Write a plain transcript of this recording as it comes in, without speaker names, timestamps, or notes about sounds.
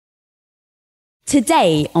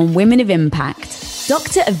Today on Women of Impact,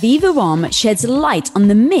 Dr. Aviva Romm sheds light on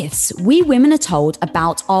the myths we women are told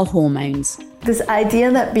about our hormones. This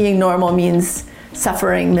idea that being normal means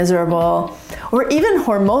suffering, miserable, or even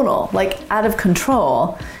hormonal, like out of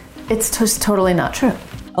control, it's just totally not true.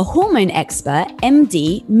 A hormone expert,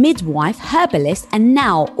 MD, midwife, herbalist, and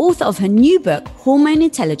now author of her new book, Hormone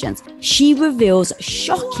Intelligence, she reveals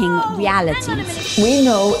shocking realities. We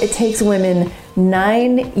know it takes women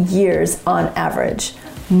 9 years on average,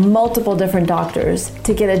 multiple different doctors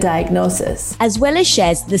to get a diagnosis. As well as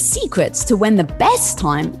shares the secrets to when the best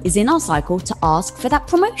time is in our cycle to ask for that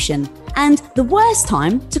promotion and the worst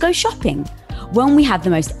time to go shopping, when we have the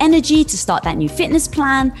most energy to start that new fitness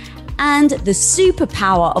plan, and the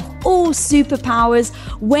superpower of all superpowers,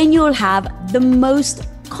 when you'll have the most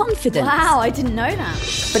confidence. Wow, I didn't know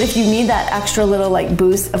that. But if you need that extra little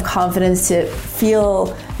boost of confidence to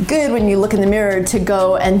feel good when you look in the mirror to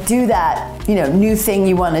go and do that, new thing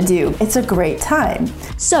you want to do, it's a great time.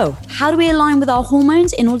 So, how do we align with our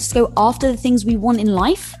hormones in order to go after the things we want in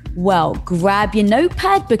life? Well, grab your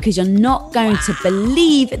notepad because you're not going to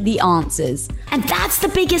believe the answers. And that's the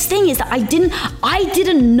biggest thing, is that I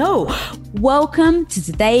didn't know. Welcome to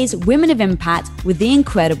today's Women of Impact with the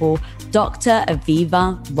incredible Dr.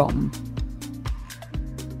 Aviva Romm.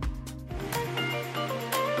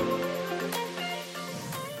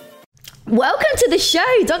 Welcome to the show,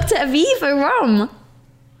 Dr. Aviva Romm.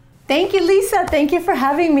 Thank you, Lisa. Thank you for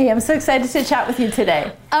having me. I'm so excited to chat with you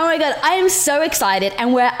today. Oh my God, I am so excited.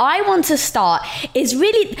 And where I want to start is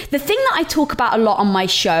really the thing that I talk about a lot on my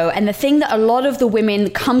show, and the thing that a lot of the women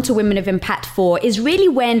come to Women of Impact for, is really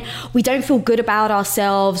when we don't feel good about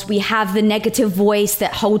ourselves, we have the negative voice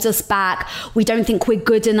that holds us back, we don't think we're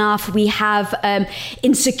good enough, we have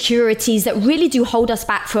insecurities that really do hold us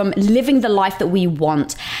back from living the life that we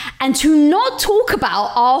want. And to not talk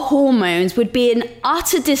about our hormones would be an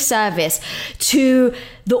utter disservice to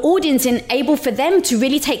the audience, and able for them to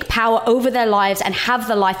really take power over their lives and have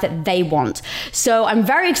the life that they want. So I'm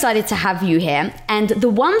very excited to have you here. And the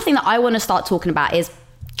one thing that I want to start talking about is,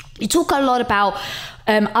 you talk a lot about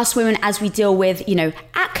us women as we deal with,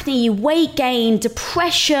 acne, weight gain,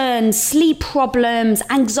 depression, sleep problems,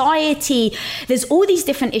 anxiety. There's all these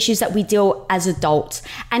different issues that we deal as adults.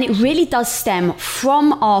 And it really does stem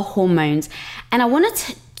from our hormones. And I wanted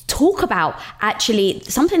to talk about actually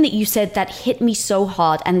something that you said that hit me so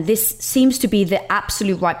hard, and this seems to be the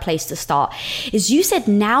absolute right place to start, is you said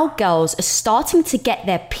now girls are starting to get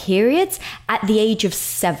their periods at the age of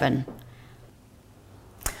 7.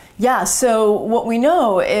 Yeah, so what we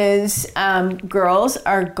know is girls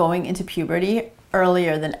are going into puberty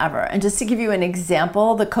earlier than ever. And just to give you an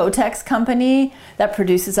example, the Kotex company that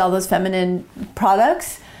produces all those feminine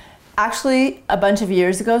products actually a bunch of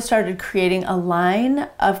years ago started creating a line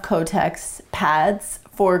of Kotex pads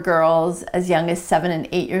for girls as young as 7 and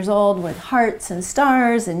 8 years old, with hearts and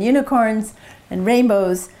stars and unicorns and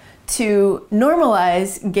rainbows, to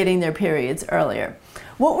normalize getting their periods earlier.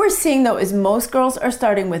 What we're seeing though is most girls are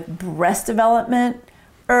starting with breast development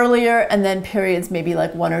earlier, and then periods maybe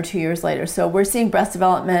 1 or 2 years later. So we're seeing breast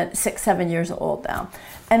development 6, 7 years old now.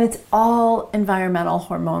 And it's all environmental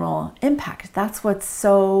hormonal impact. That's what's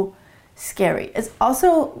so scary. It's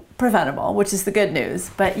also preventable, which is the good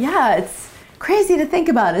news. But yeah, it's crazy to think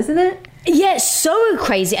about, isn't it? Yeah, it's so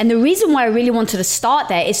crazy. And the reason why I really wanted to start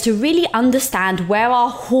there is to really understand where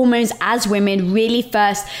our hormones as women really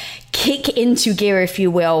first kick into gear, if you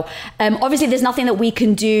will. Obviously, there's nothing that we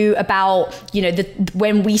can do about,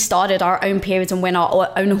 when we started our own periods and when our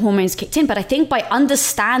own hormones kicked in. But I think by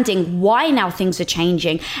understanding why now things are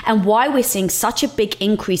changing and why we're seeing such a big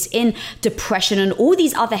increase in depression and all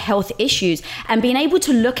these other health issues, and being able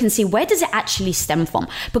to look and see where does it actually stem from.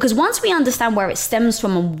 Because once we understand where it stems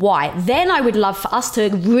from and why, then I would love for us to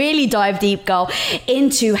really dive deep, girl,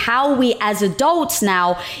 into how we as adults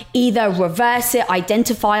now either reverse it,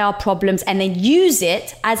 identify our problems, and then use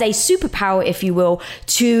it as a superpower, if you will,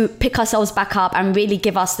 to pick ourselves back up and really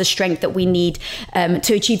give us the strength that we need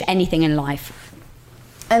to achieve anything in life.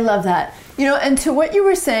 I love that. And to what you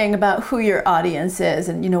were saying about who your audience is,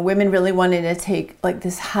 and, women really wanting to take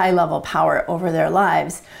this high level power over their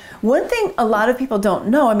lives. One thing a lot of people don't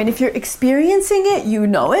know, if you're experiencing it, you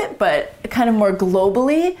know it, but kind of more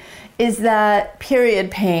globally, is that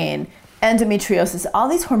period pain, endometriosis, all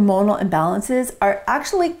these hormonal imbalances are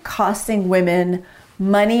actually costing women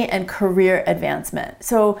money and career advancement.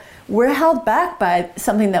 So we're held back by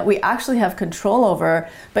something that we actually have control over.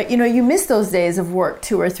 But you miss those days of work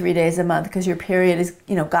 2 or 3 days a month because your period is,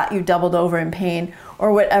 got you doubled over in pain,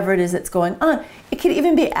 or whatever it is that's going on. It could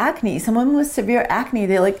even be acne. Someone with severe acne,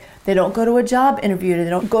 They don't go to a job interview. They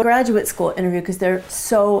don't go to graduate school interview because they're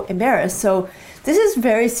so embarrassed. So this is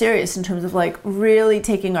very serious in terms of like really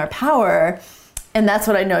taking our power. And that's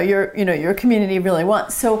what I know your community really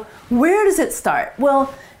wants. So where does it start?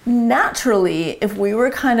 Well, naturally, if we were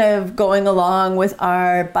kind of going along with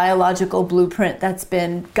our biological blueprint that's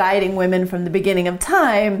been guiding women from the beginning of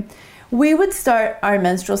time, we would start our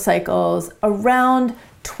menstrual cycles around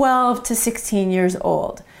 12 to 16 years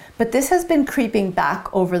old. But this has been creeping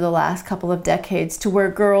back over the last couple of decades to where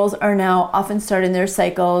girls are now often starting their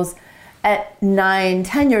cycles at 9,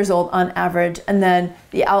 10 years old on average, and then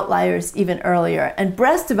the outliers even earlier. And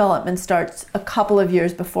breast development starts a couple of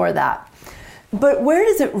years before that. But where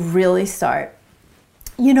does it really start?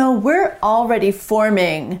 We're already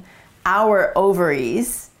forming our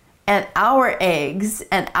ovaries and our eggs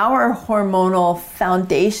and our hormonal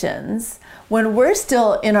foundations when we're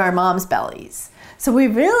still in our mom's bellies. So we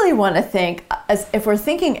really want to think, if we're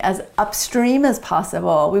thinking as upstream as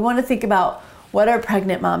possible, we want to think about what are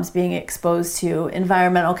pregnant moms being exposed to,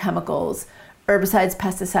 environmental chemicals, herbicides,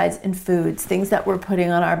 pesticides in foods, things that we're putting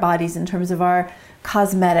on our bodies in terms of our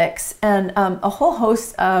cosmetics, and a whole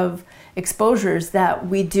host of exposures that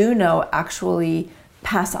we do know actually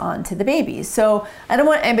pass on to the baby. So I don't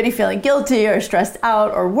want anybody feeling guilty or stressed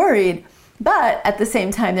out or worried, but at the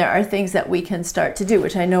same time, there are things that we can start to do,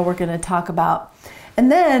 which I know we're going to talk about.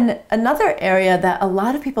 And then another area that a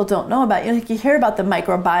lot of people don't know about, you hear about the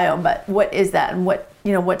microbiome, but what is that and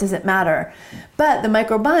what does it matter? But the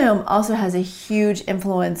microbiome also has a huge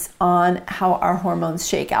influence on how our hormones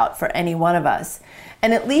shake out for any one of us.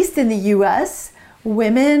 And at least in the US,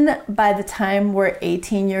 women by the time we're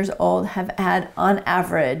 18 years old have had on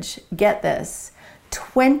average, get this,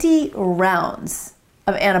 20 rounds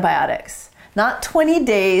of antibiotics. Not 20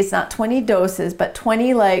 days, not 20 doses, but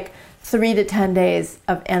 20 like 3 to 10 days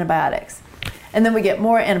of antibiotics. And then we get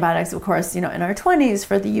more antibiotics, of course, in our 20s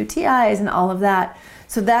for the UTIs and all of that.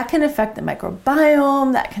 So that can affect the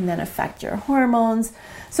microbiome, that can then affect your hormones.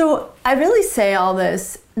 So I really say all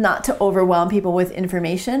this not to overwhelm people with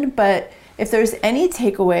information, but if there's any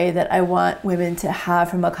takeaway that I want women to have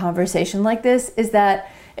from a conversation like this is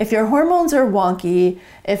that if your hormones are wonky,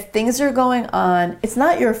 if things are going on, it's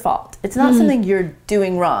not your fault. It's not something you're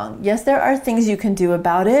doing wrong. Yes, there are things you can do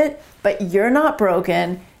about it, but you're not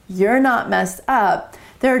broken. You're not messed up.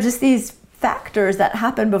 There are just these factors that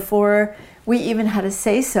happen before we even had a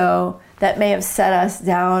say-so that may have set us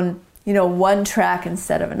down, one track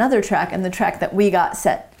instead of another track. And the track that we got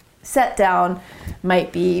set down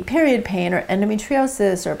might be period pain or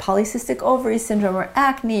endometriosis or polycystic ovary syndrome or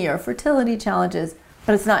acne or fertility challenges,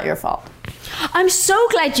 but it's not your fault. I'm so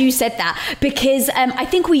glad you said that because I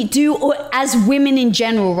think we do, or as women in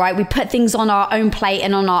general, right? We put things on our own plate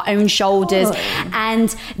and on our own shoulders.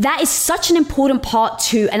 And that is such an important part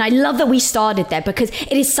too. And I love that we started there because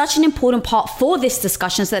it is such an important part for this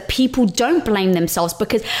discussion so that people don't blame themselves,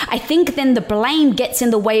 because I think then the blame gets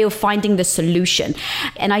in the way of finding the solution.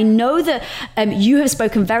 And I know that you have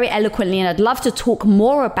spoken very eloquently, and I'd love to talk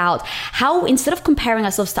more about how instead of comparing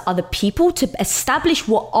ourselves to other people, to establish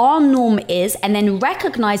what our norm is and then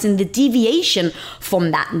recognizing the deviation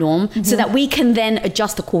from that norm so that we can then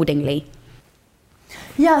adjust accordingly.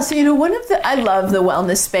 Yeah, so I love the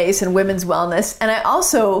wellness space and women's wellness, and I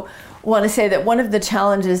also want to say that one of the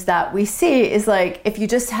challenges that we see is like if you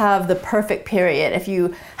just have the perfect period, if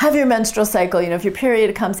you have your menstrual cycle, if your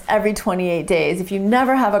period comes every 28 days, if you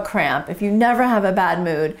never have a cramp, if you never have a bad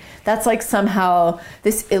mood, that's like somehow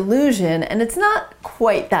this illusion, and it's not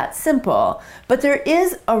quite that simple. But there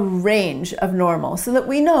is a range of normal so that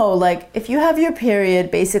we know, like if you have your period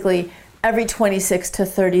basically every 26 to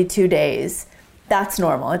 32 days, that's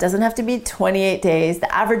normal. It doesn't have to be 28 days.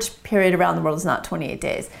 The average period around the world is not 28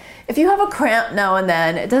 days. If you have a cramp now and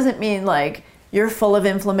then, it doesn't mean like you're full of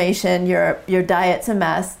inflammation, your diet's a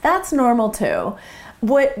mess. That's normal too.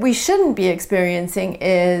 What we shouldn't be experiencing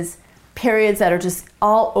is periods that are just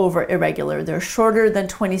all over irregular. They're shorter than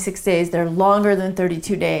 26 days. They're longer than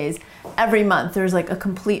 32 days. Every month there's like a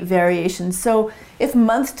complete variation. So if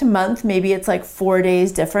month to month, maybe it's like 4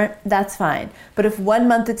 days different, that's fine. But if 1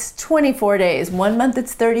 month it's 24 days, 1 month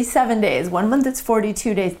it's 37 days, 1 month it's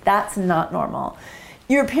 42 days, that's not normal.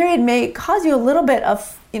 Your period may cause you a little bit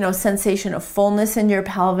of, sensation of fullness in your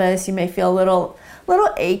pelvis. You may feel a little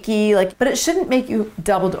achy, but it shouldn't make you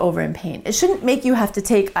doubled over in pain. It shouldn't make you have to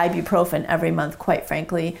take ibuprofen every month, quite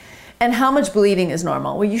frankly. And how much bleeding is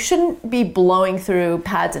normal? Well, you shouldn't be blowing through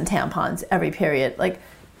pads and tampons every period. Like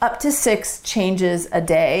up to 6 changes a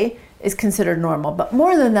day is considered normal. But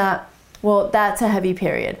more than that, well, that's a heavy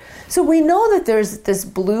period. So we know that there's this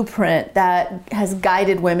blueprint that has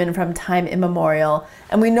guided women from time immemorial,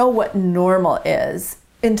 and we know what normal is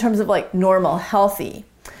in terms of like normal, healthy.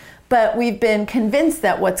 But we've been convinced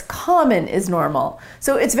that what's common is normal.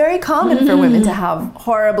 So it's very common for women to have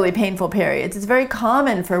horribly painful periods. It's very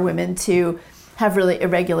common for women to have really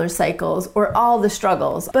irregular cycles or all the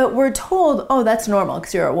struggles. But we're told, oh, that's normal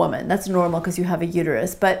because you're a woman. That's normal because you have a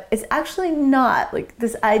uterus. But it's actually not. Like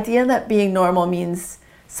this idea that being normal means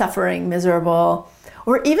suffering, miserable,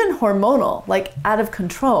 or even hormonal, like out of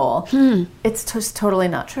control. It's just totally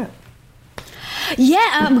not true.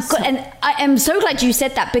 Yeah, and I am so glad you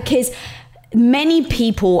said that, because many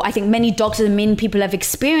people, I think many doctors and many people have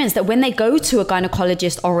experienced that when they go to a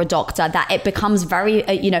gynecologist or a doctor, that it becomes very,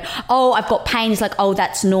 oh, I've got pain. It's like, oh,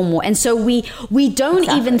 that's normal. And so we don't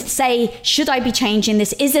even say, should I be changing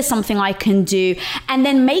this? Is there something I can do? And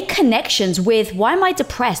then make connections with, why am I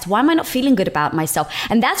depressed? Why am I not feeling good about myself?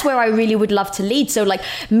 And that's where I really would love to lead. So like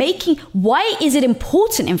why is it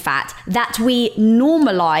important, in fact, that we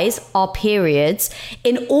normalize our periods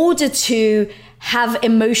in order to have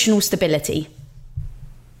emotional stability?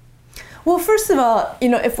 Well, first of all,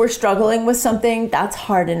 if we're struggling with something, that's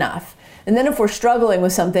hard enough. And then if we're struggling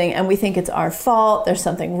with something and we think it's our fault, there's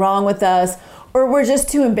something wrong with us, or we're just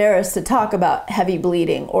too embarrassed to talk about heavy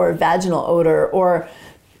bleeding or vaginal odor or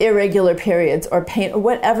irregular periods or pain or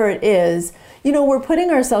whatever it is, we're putting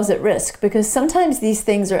ourselves at risk, because sometimes these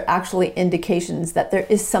things are actually indications that there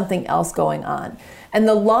is something else going on. And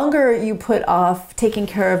the longer you put off taking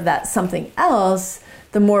care of that something else,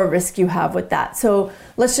 the more risk you have with that. So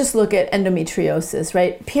let's just look at endometriosis,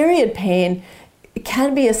 right? Period pain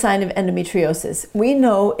can be a sign of endometriosis. We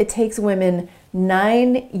know it takes women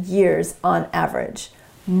 9 years on average,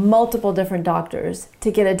 multiple different doctors,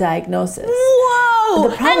 to get a diagnosis. Whoa!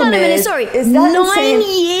 The Hang on a minute, sorry. Is that 9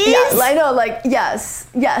 years? Yeah, I know, yes,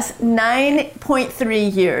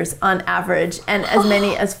 9.3 years on average, and as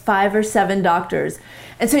many as 5 or 7 doctors.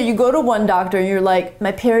 And so you go to one doctor and you're like,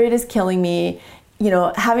 my period is killing me,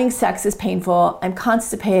 having sex is painful, I'm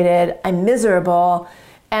constipated, I'm miserable.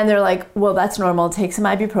 And they're like, well, that's normal. Take some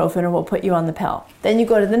ibuprofen and we'll put you on the pill. Then you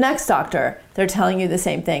go to the next doctor. They're telling you the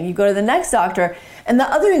same thing. You go to the next doctor. And the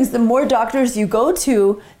other thing is, the more doctors you go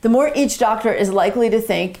to, the more each doctor is likely to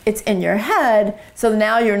think it's in your head. So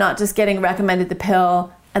now you're not just getting recommended the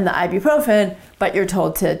pill and the ibuprofen, but you're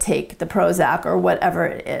told to take the Prozac or whatever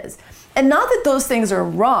it is. And not that those things are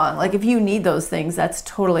wrong. Like if you need those things, that's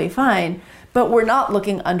totally fine. But we're not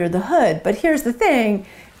looking under the hood. But here's the thing.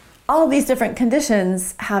 All these different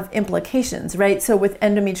conditions have implications, right? So with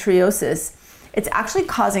endometriosis, it's actually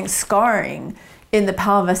causing scarring in the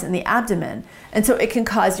pelvis and the abdomen. And so it can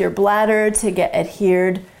cause your bladder to get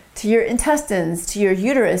adhered to your intestines, to your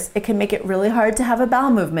uterus. It can make it really hard to have a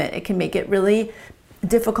bowel movement. It can make it really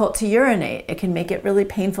difficult to urinate. It can make it really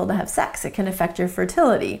painful to have sex. It can affect your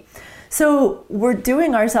fertility. So we're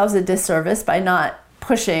doing ourselves a disservice by not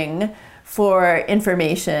pushing for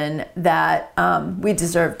information that we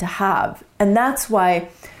deserve to have. And that's why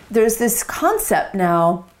there's this concept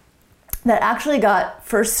now that actually got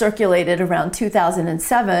first circulated around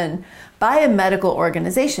 2007 by a medical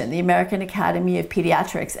organization, the American Academy of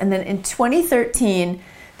Pediatrics. And then in 2013,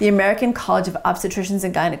 the American College of Obstetricians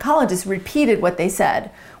and Gynecologists repeated what they said,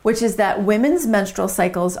 which is that women's menstrual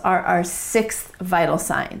cycles are our 6th vital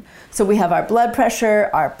sign. So we have our blood pressure,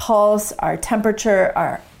 our pulse, our temperature,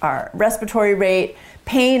 our respiratory rate.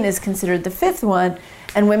 Pain is considered the 5th one,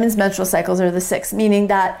 and women's menstrual cycles are the 6th, meaning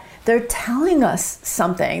that they're telling us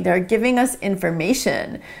something. They're giving us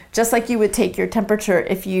information. Just like you would take your temperature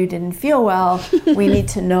if you didn't feel well, we need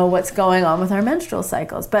to know what's going on with our menstrual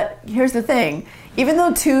cycles. But here's the thing. Even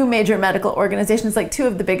though 2 major medical organizations, like 2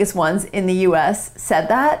 of the biggest ones in the US, said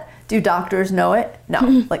that, do doctors know it?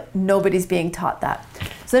 No, like nobody's being taught that.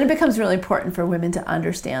 So then it becomes really important for women to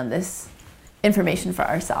understand this information for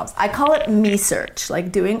ourselves. I call it me search,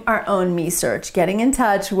 like doing our own me search, getting in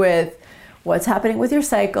touch with what's happening with your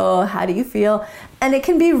cycle, how do you feel? And it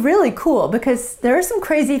can be really cool because there are some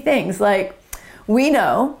crazy things. Like we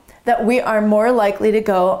know that we are more likely to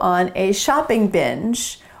go on a shopping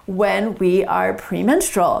binge when we are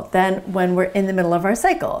premenstrual than when we're in the middle of our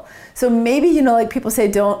cycle. So maybe, like people say,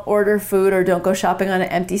 don't order food or don't go shopping on an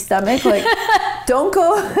empty stomach. Like don't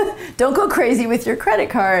go crazy with your credit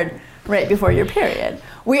card right before your period.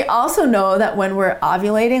 We also know that when we're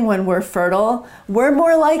ovulating, when we're fertile, we're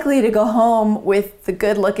more likely to go home with the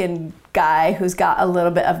good-looking guy who's got a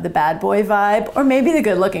little bit of the bad boy vibe, or maybe the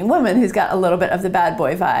good-looking woman who's got a little bit of the bad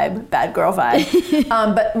boy vibe, bad girl vibe.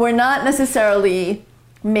 But we're not necessarily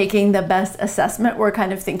making the best assessment, we're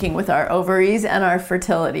kind of thinking with our ovaries and our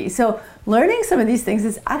fertility. So learning some of these things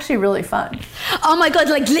is actually really fun. Oh my God,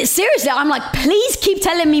 like seriously, I'm like, please keep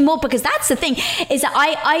telling me more, because that's the thing, is that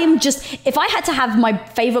I am just, if I had to have my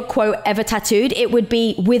favorite quote ever tattooed, it would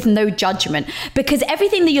be "with no judgment," because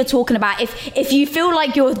everything that you're talking about, if you feel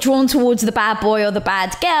like you're drawn towards the bad boy or the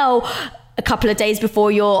bad girl a couple of days before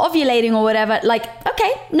you're ovulating or whatever, like,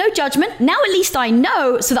 okay, no judgment. Now at least I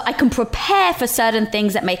know, so that I can prepare for certain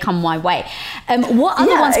things that may come my way. What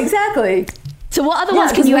other ones? Exactly. So what other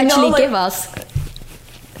ones can you actually give us?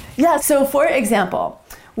 Yeah, so for example,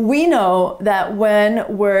 we know that when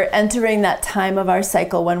we're entering that time of our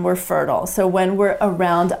cycle, when we're fertile, so when we're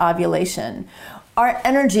around ovulation, our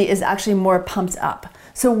energy is actually more pumped up.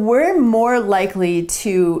 So we're more likely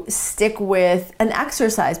to stick with an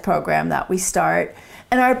exercise program that we start,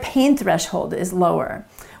 and our pain threshold is lower.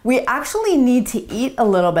 We actually need to eat a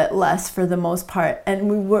little bit less for the most part,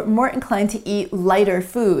 and we're more inclined to eat lighter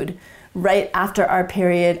food right after our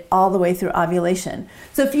period all the way through ovulation.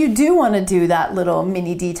 So if you do want to do that little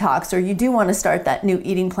mini detox, or you do want to start that new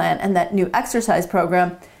eating plan and that new exercise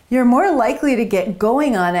program, you're more likely to get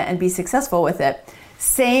going on it and be successful with it.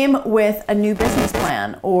 Same with a new business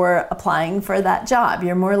plan or applying for that job.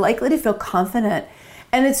 You're more likely to feel confident.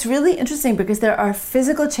 And it's really interesting because there are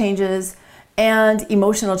physical changes and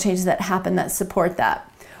emotional changes that happen that support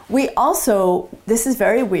that. We also, this is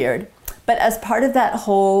very weird, but as part of that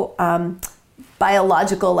whole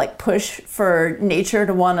biological like push for nature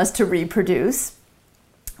to want us to reproduce,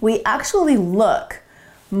 we actually look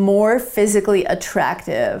more physically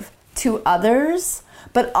attractive to others,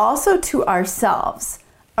 but also to ourselves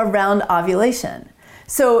around ovulation.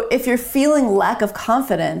 So if you're feeling lack of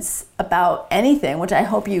confidence about anything, which I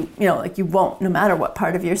hope you won't, no matter what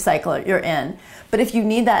part of your cycle you're in, but if you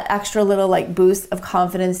need that extra little like boost of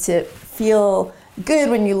confidence to feel good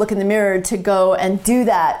when you look in the mirror, to go and do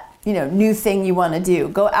that, new thing you want to do,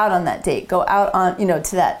 go out on that date, go out on,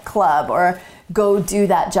 to that club, or go do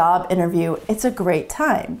that job interview, it's a great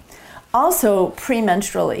time. Also,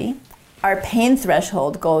 premenstrually, our pain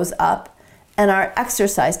threshold goes up and our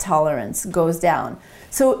exercise tolerance goes down.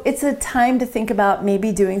 So it's a time to think about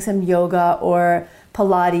maybe doing some yoga or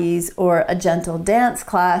Pilates or a gentle dance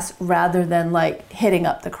class rather than like hitting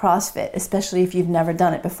up the CrossFit, especially if you've never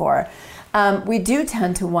done it before. We do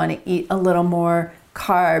tend to want to eat a little more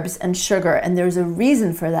carbs and sugar, and there's a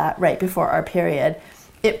reason for that right before our period.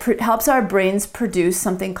 It helps our brains produce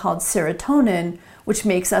something called serotonin, which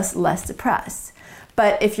makes us less depressed.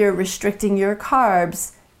 But if you're restricting your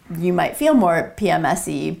carbs, you might feel more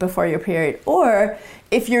PMS-y before your period. Or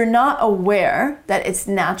if you're not aware that it's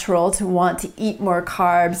natural to want to eat more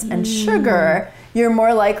carbs and sugar, you're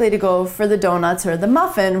more likely to go for the donuts or the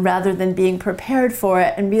muffin rather than being prepared for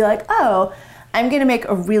it and be like, oh, I'm going to make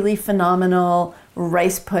a really phenomenal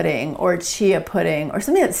rice pudding or chia pudding or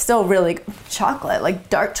something that's still really chocolate. Like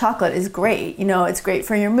dark chocolate is great. It's great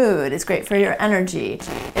for your mood. It's great for your energy.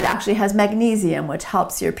 It actually has magnesium, which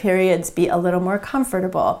helps your periods be a little more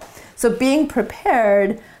comfortable. So being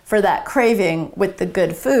prepared for that craving with the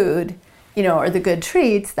good food, or the good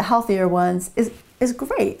treats, the healthier ones, is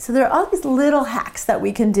great. So there are all these little hacks that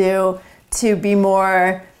we can do to be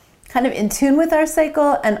more kind of in tune with our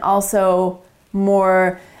cycle, and also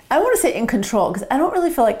more, I don't want to say in control, because I don't really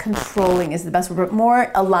feel like controlling is the best word, but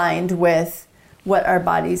more aligned with what our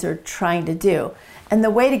bodies are trying to do. And the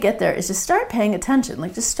way to get there is just start paying attention,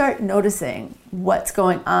 like just start noticing what's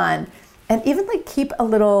going on, and even like keep a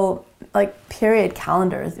little like period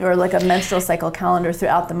calendar or like a menstrual cycle calendar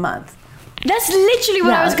throughout the month. That's literally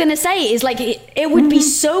what I was going to say, is like it would be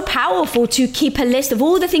so powerful to keep a list of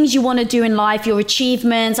all the things you want to do in life, your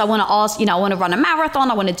achievements. I want to ask, I want to run a marathon.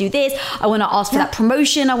 I want to do this. I want to ask for that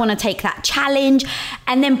promotion. I want to take that challenge,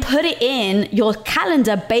 and then put it in your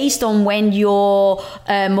calendar based on when you're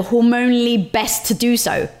hormonally best to do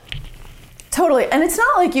so. Totally. And it's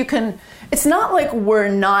not like it's not like we're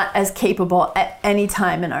not as capable at any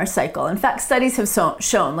time in our cycle. In fact, studies have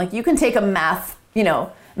shown like you can take a math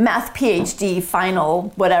PhD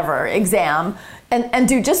final whatever exam and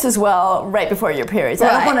do just as well right before your periods.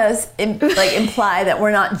 Right. I don't want to imply that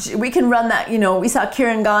we can run that, we saw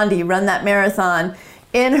Kiran Gandhi run that marathon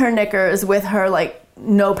in her knickers with her like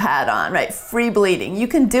no pad on, right? Free bleeding. You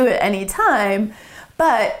can do it anytime,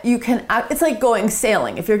 but it's like going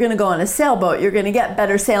sailing. If you're going to go on a sailboat, you're going to get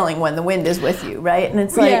better sailing when the wind is with you, right? And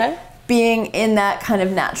it's like being in that kind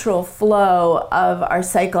of natural flow of our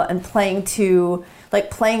cycle and playing to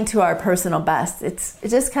our personal best. It's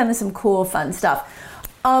just kind of some cool, fun stuff.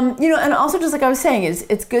 And also just like I was saying,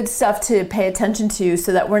 it's good stuff to pay attention to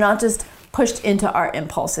so that we're not just pushed into our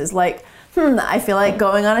impulses. Like I feel like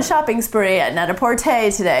going on a shopping spree at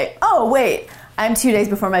Net-a-Porter today. Oh, wait, I'm 2 days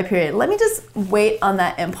before my period. Let me just wait on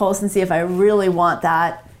that impulse and see if I really want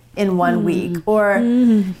that in 1 week. Or, I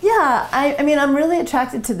mean, I'm really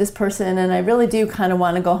attracted to this person and I really do kind of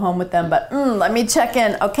want to go home with them, but let me check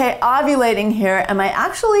in. Okay, ovulating here. Am I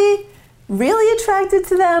actually really attracted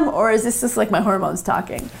to them, or is this just like my hormones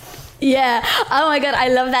talking? Yeah. Oh my God, I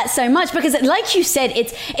love that so much, because like you said,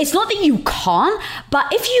 it's not that you can't,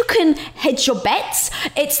 but if you can hedge your bets,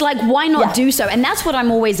 it's like, why not do so? And that's what I'm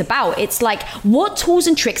always about. It's like, what tools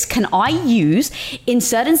and tricks can I use in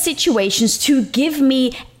certain situations to give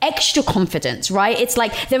me extra confidence, right? It's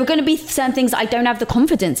like there are going to be certain things I don't have the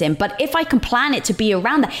confidence in, but if I can plan it to be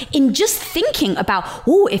around that, in just thinking about,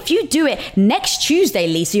 oh, if you do it next Tuesday,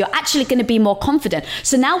 Lisa, you're actually going to be more confident.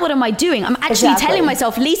 So now what am I doing? I'm actually telling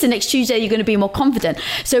myself, Lisa, next Tuesday, you're going to be more confident.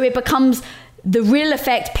 So it becomes the real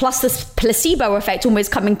effect plus the placebo effect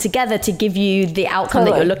almost coming together to give you the outcome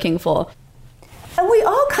that you're looking for. And we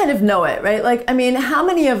all kind of know it, right? Like, I mean, how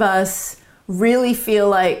many of us really feel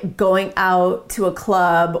like going out to a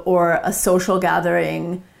club or a social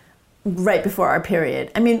gathering right before our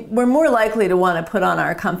period? I mean, we're more likely to want to put on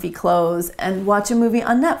our comfy clothes and watch a movie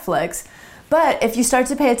on Netflix. But if you start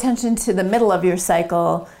to pay attention to the middle of your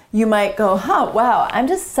cycle, you might go, wow, I'm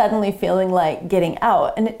just suddenly feeling like getting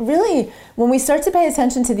out. And it really, when we start to pay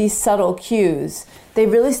attention to these subtle cues, they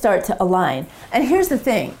really start to align. And here's the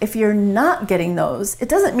thing, if you're not getting those, it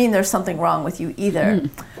doesn't mean there's something wrong with you either.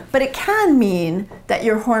 But it can mean that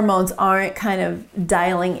your hormones aren't kind of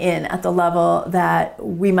dialing in at the level that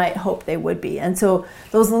we might hope they would be. And so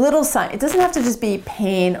those little signs, it doesn't have to just be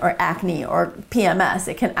pain or acne or PMS.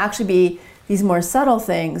 It can actually be these more subtle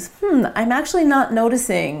things. I'm actually not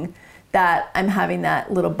noticing that I'm having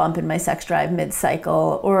that little bump in my sex drive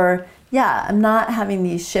mid-cycle, or I'm not having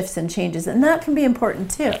these shifts and changes, and that can be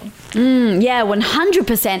important too.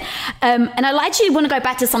 100%. And I actually want to go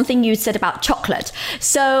back to something you said about chocolate.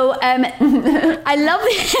 So I love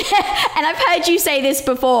it, and I've heard you say this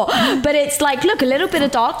before, but it's like, look, a little bit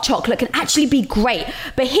of dark chocolate can actually be great.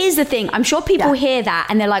 But here's the thing, I'm sure people hear that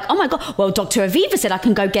and they're like, oh my God, well, Dr. Aviva said I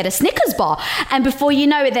can go get a Snickers bar. And before you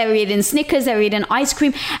know it, they're eating Snickers, they're eating ice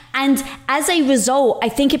cream. And as a result, I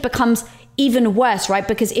think it becomes even worse, right?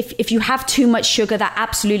 Because if you have too much sugar, that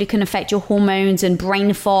absolutely can affect your hormones and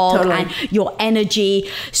brain fog and your energy.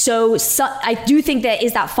 So I do think there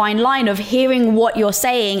is that fine line of hearing what you're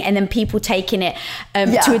saying and then people taking it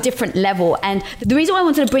to a different level. And the reason why I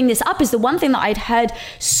wanted to bring this up is the one thing that I'd heard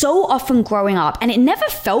so often growing up, and it never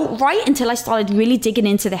felt right until I started really digging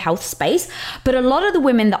into the health space. But a lot of the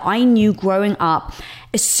women that I knew growing up,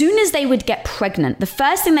 as soon as they would get pregnant, the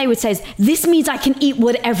first thing they would say is, this means I can eat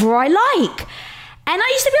whatever I like. And I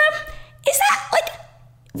used to be like, is that like,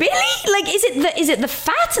 really? Like, is it the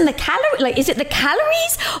fat and the calorie? Like, is it the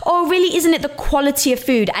calories, or really isn't it the quality of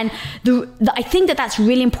food? And I think that that's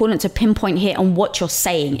really important to pinpoint here on what you're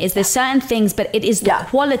saying. Is there's certain things, but it is the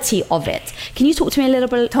quality of it. Can you talk to me a little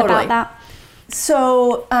bit about that?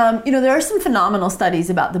 So, there are some phenomenal studies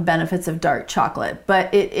about the benefits of dark chocolate,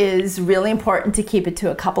 but it is really important to keep it to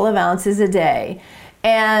a couple of ounces a day.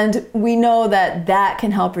 And we know that that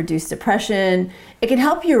can help reduce depression. It can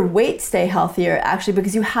help your weight stay healthier, actually,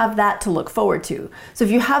 because you have that to look forward to. So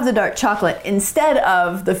if you have the dark chocolate instead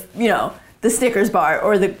of the Snickers bar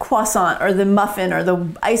or the croissant or the muffin or the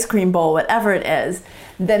ice cream bowl, whatever it is,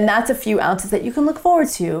 then that's a few ounces that you can look forward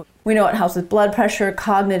to. We know it helps with blood pressure,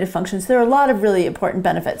 cognitive functions. There are a lot of really important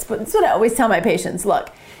benefits. But that's what I always tell my patients.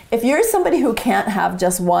 Look, if you're somebody who can't have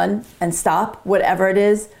just one and stop, whatever it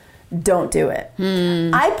is, don't do it.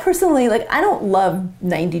 I personally, I don't love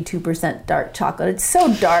 92% dark chocolate. It's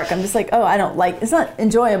so dark. I'm just like, it's not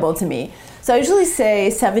enjoyable to me. So I usually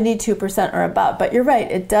say 72% or above. But you're right,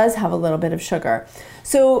 it does have a little bit of sugar.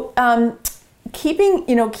 So keeping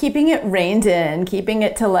it reined in, keeping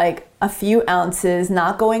it to a few ounces,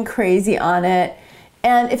 not going crazy on it.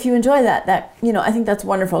 And if you enjoy that, I think that's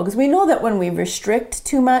wonderful, because we know that when we restrict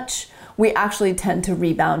too much, we actually tend to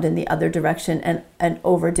rebound in the other direction and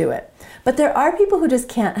overdo it. But there are people who just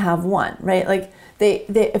can't have one, right? Like they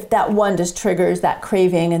if that one just triggers that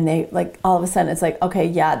craving, and they all of a sudden it's like, okay,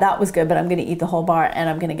 yeah, that was good, but I'm going to eat the whole bar and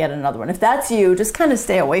I'm going to get another one. If that's you, just kind of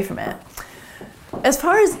stay away from it. As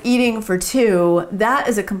far as eating for two, that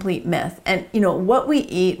is a complete myth. And, what we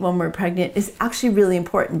eat when we're pregnant is actually really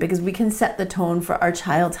important, because we can set the tone for our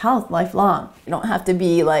child's health lifelong. You don't have to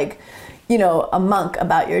be a monk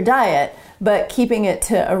about your diet, but keeping it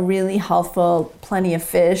to a really healthful, plenty of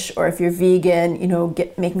fish, or if you're vegan,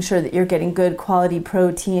 making sure that you're getting good quality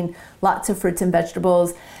protein, lots of fruits and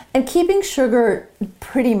vegetables, and keeping sugar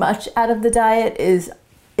pretty much out of the diet is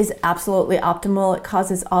is absolutely optimal. It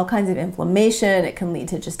causes all kinds of inflammation. It can lead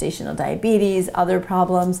to gestational diabetes, other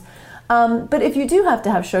problems. But if you do have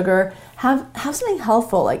to have sugar, have something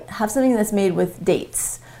healthful, like have something that's made with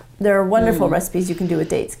dates. There are wonderful recipes you can do with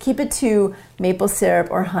dates. Keep it to maple syrup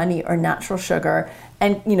or honey or natural sugar,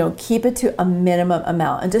 and keep it to a minimum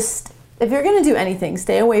amount. And just, if you're going to do anything,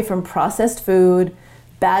 stay away from processed food,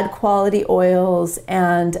 bad quality oils,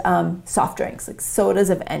 and soft drinks, like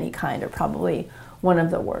sodas of any kind are probably one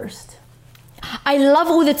of the worst. I love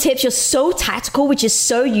all the tips. You're so tactical, which is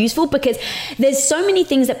so useful, because there's so many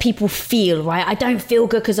things that people feel, right? I don't feel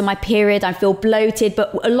good because of my period. I feel bloated,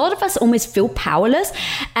 but a lot of us almost feel powerless.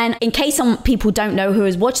 And in case some people don't know who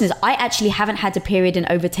is watching this, I actually haven't had a period in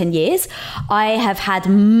over 10 years. I have had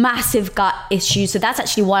massive gut issues. So that's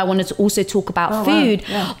actually why I wanted to also talk about food. Wow.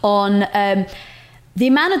 Yeah. On the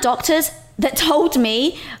amount of doctors that told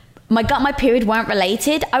me my gut, my period weren't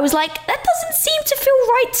related. I was like, that doesn't seem to feel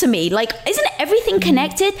right to me. Like, isn't everything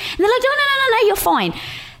connected? And they're like, no, you're fine.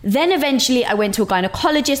 Then eventually I went to a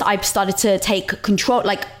gynecologist. I started to take control,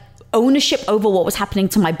 like ownership over what was happening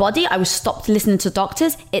to my body. I was stopped listening to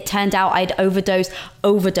doctors. It turned out I'd overdosed,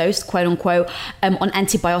 quote unquote, on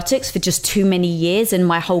antibiotics for just too many years, and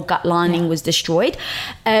my whole gut lining was destroyed.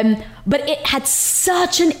 But it had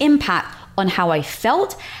such an impact on how I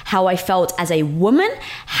felt as a woman,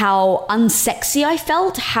 how unsexy I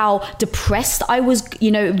felt, how depressed I was,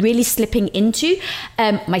 really slipping into,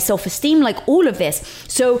 my self-esteem, like all of this.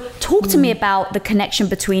 So talk to me about the connection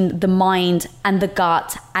between the mind and the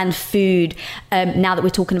gut and food, now that we're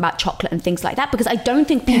talking about chocolate and things like that, because I don't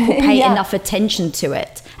think people pay enough attention to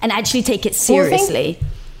it and actually take it seriously.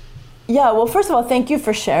 Well, first of all, thank you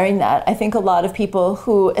for sharing that. I think a lot of people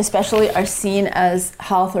who especially are seen as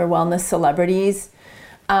health or wellness celebrities,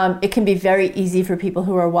 it can be very easy for people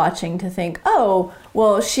who are watching to think, oh,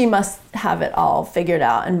 well, she must have it all figured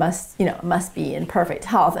out and must be in perfect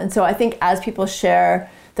health. And so I think as people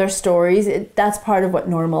share their stories, that's part of what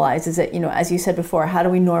normalizes it. As you said before, how do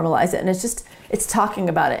we normalize it? And it's talking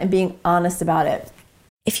about it and being honest about it.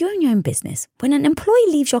 If you own your own business, when an employee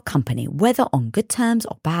leaves your company, whether on good terms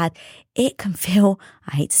or bad, it can feel,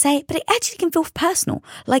 I hate to say it, but it actually can feel personal,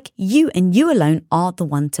 like you and you alone are the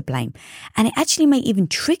one to blame. And it actually may even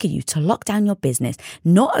trigger you to lock down your business,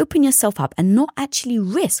 not open yourself up, and not actually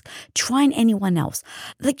risk trying anyone else.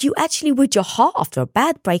 Like you actually would your heart after a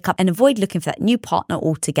bad breakup and avoid looking for that new partner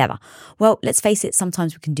altogether. Well, let's face it,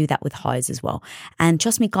 sometimes we can do that with highs as well. And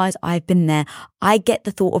trust me, guys, I've been there. I get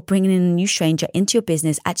the thought of bringing in a new stranger into your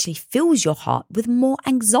business actually fills your heart with more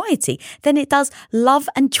anxiety than it does love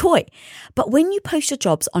and joy. But when you post your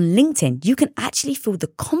jobs on LinkedIn, you can actually feel the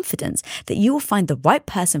confidence that you will find the right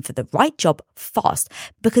person for the right job fast,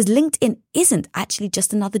 because LinkedIn isn't actually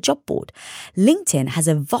just another job board. LinkedIn has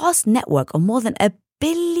a vast network of more than a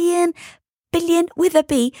billion with a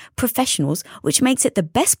B professionals, which makes it the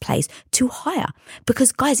best place to hire.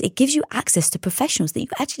 Because guys, it gives you access to professionals that you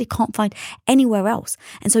actually can't find anywhere else.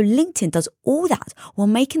 And so LinkedIn does all that while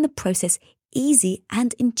making the process easy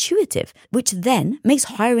and intuitive, which then makes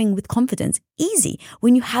hiring with confidence easy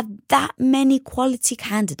when you have that many quality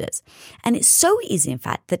candidates. And it's so easy, in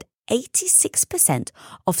fact, that 86%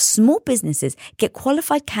 of small businesses get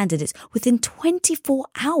qualified candidates within 24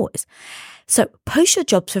 hours. So post your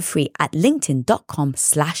jobs for free at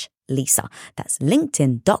linkedin.com/Lisa. That's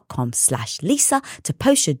linkedin.com/Lisa to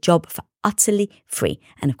post your job for utterly free.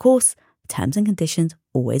 And of course, terms and conditions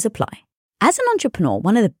always apply. As an entrepreneur,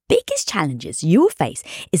 one of the biggest challenges you will face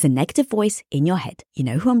is the negative voice in your head. You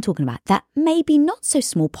know who I'm talking about, that maybe not so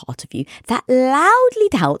small part of you that loudly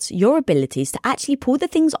doubts your abilities to actually pull the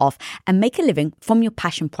things off and make a living from your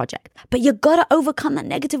passion project. But you gotta overcome that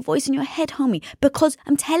negative voice in your head, homie, because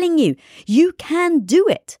I'm telling you, you can do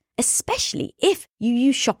it. Especially if you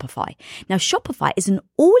use Shopify. Now, Shopify is an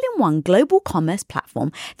all-in-one global commerce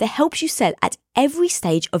platform that helps you sell at every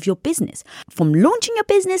stage of your business. From launching your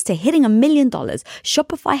business to hitting $1 million,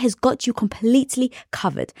 Shopify has got you completely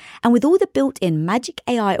covered. And with all the built-in Magic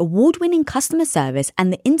AI award-winning customer service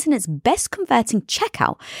and the internet's best converting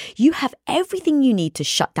checkout, you have everything you need to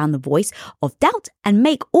shut down the voice of doubt and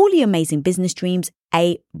make all your amazing business dreams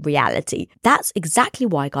a reality. That's exactly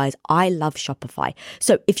why, guys, I love Shopify.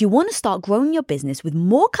 So if you want to start growing your business with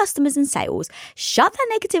more customers and sales, shut that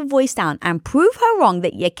negative voice down and prove her wrong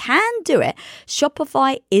that you can do it,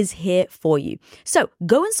 Shopify is here for you. So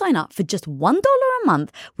go and sign up for just $1 a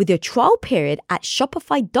month with your trial period at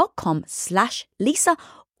shopify.com/Lisa,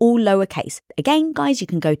 all lowercase. Again, guys, you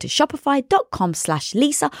can go to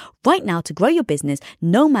shopify.com/Lisa right now to grow your business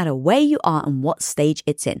no matter where you are and what stage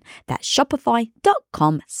it's in. That's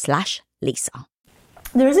shopify.com/Lisa.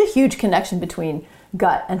 There is a huge connection between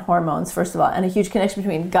gut and hormones, first of all, and a huge connection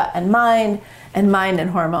between gut and mind and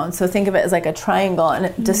hormones. So think of it as like a triangle, and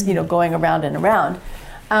it just, going around and around.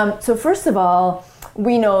 So first of all,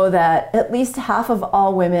 we know that at least half of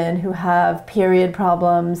all women who have period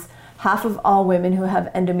problems, half of all women who have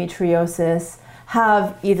endometriosis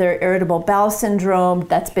have either irritable bowel syndrome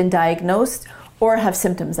that's been diagnosed or have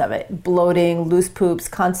symptoms of it: bloating, loose poops,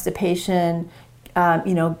 constipation,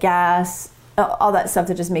 gas, all that stuff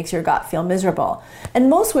that just makes your gut feel miserable. And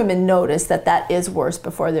most women notice that is worse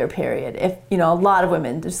before their period. If, a lot of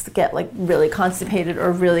women just get like really constipated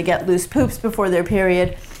or really get loose poops before their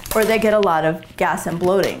period, or they get a lot of gas and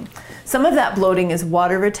bloating. Some of that bloating is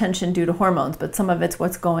water retention due to hormones, but some of it's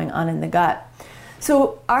what's going on in the gut.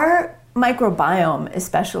 So our microbiome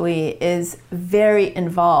especially is very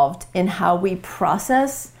involved in how we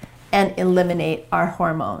process and eliminate our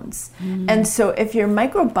hormones. And so if your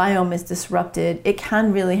microbiome is disrupted, it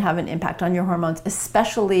can really have an impact on your hormones,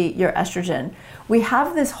 especially your estrogen. We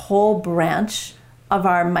have this whole branch of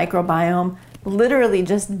our microbiome literally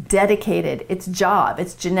just dedicated. Its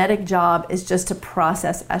genetic job is just to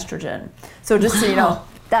process estrogen. So just so you know,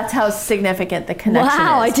 that's how significant the connection is.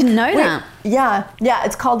 Wow, I didn't know that. Yeah,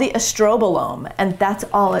 it's called the estrobolome, and that's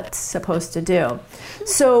all it's supposed to do.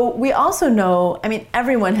 So we also know,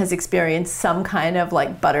 everyone has experienced some kind of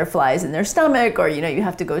like butterflies in their stomach, or you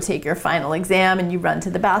have to go take your final exam and you run to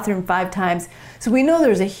the bathroom 5 times. So we know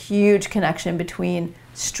there's a huge connection between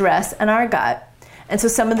stress and our gut. And so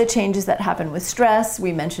some of the changes that happen with stress,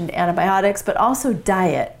 we mentioned antibiotics, but also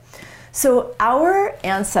diet. So our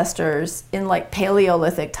ancestors in like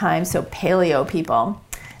Paleolithic times, so paleo people,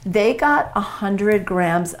 they got 100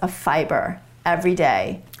 grams of fiber every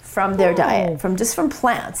day from their diet, from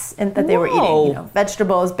plants that they were eating,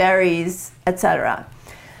 vegetables, berries, etc.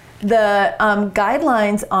 The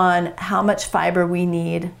guidelines on how much fiber we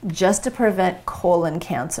need just to prevent colon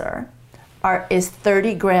cancer is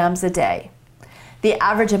 30 grams a day. The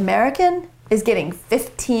average American is getting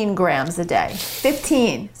 15 grams a day.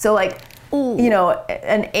 15. So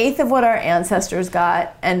an eighth of what our ancestors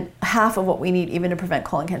got and half of what we need even to prevent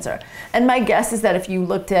colon cancer. And my guess is that if you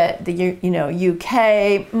looked at the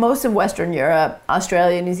UK, most of Western Europe,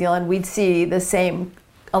 Australia, New Zealand, we'd see the same,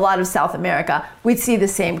 a lot of South America, we'd see the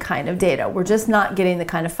same kind of data. We're just not getting the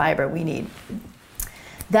kind of fiber we need.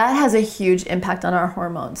 That has a huge impact on our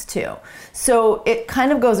hormones too. So it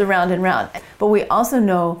kind of goes around and round. But we also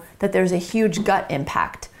know that there's a huge gut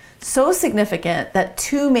impact. So significant that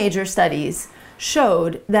 2 major studies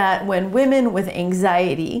showed that when women with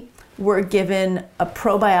anxiety were given a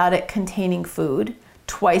probiotic containing food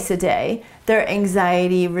twice a day, their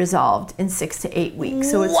anxiety resolved in 6 to 8 weeks.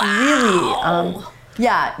 So it's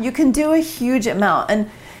really, you can do a huge amount. And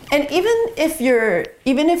even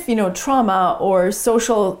if trauma or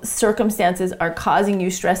social circumstances are causing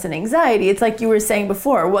you stress and anxiety, it's like you were saying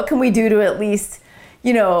before, what can we do to at least,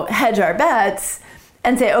 hedge our bets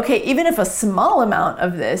and say, okay, even if a small amount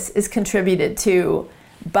of this is contributed to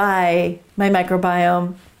by my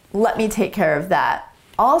microbiome, let me take care of that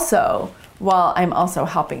also, while I'm also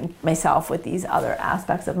helping myself with these other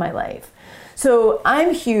aspects of my life. So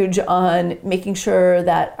I'm huge on making sure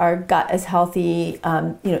that our gut is healthy,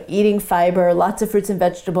 eating fiber, lots of fruits and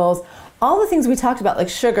vegetables, all the things we talked about, like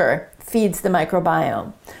sugar feeds the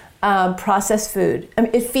microbiome, processed food,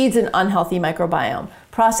 it feeds an unhealthy microbiome.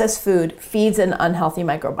 Processed food feeds an unhealthy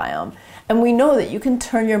microbiome. And we know that you can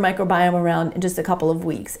turn your microbiome around in just a couple of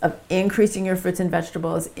weeks of increasing your fruits and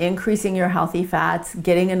vegetables, increasing your healthy fats,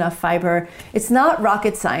 getting enough fiber. It's not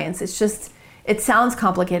rocket science. It's just, it sounds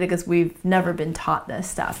complicated because we've never been taught this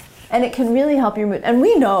stuff. And it can really help your mood. And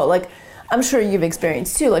we know, I'm sure you've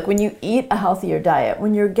experienced too, when you eat a healthier diet,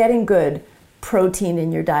 when you're getting good protein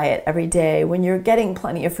in your diet every day, when you're getting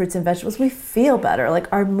plenty of fruits and vegetables, we feel better.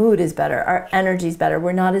 Our mood is better, our energy's better,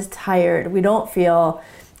 we're not as tired, we don't feel,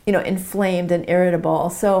 inflamed and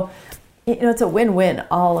irritable. So, it's a win-win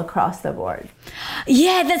all across the board.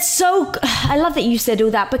 Yeah, I love that you said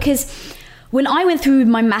all that, because when I went through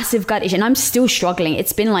my massive gut issue, and I'm still struggling,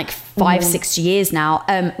 it's been 5-6 years now,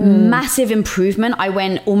 massive improvement. I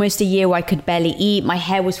went almost a year where I could barely eat. My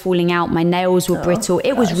hair was falling out. My nails were brittle.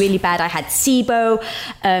 It was really bad. I had SIBO,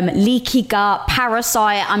 leaky gut,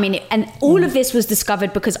 parasite. And all of this was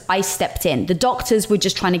discovered because I stepped in. The doctors were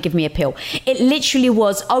just trying to give me a pill. It literally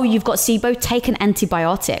was, oh, you've got SIBO, take an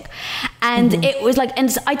antibiotic. And it was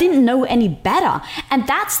and I didn't know any better. And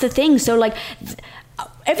that's the thing. So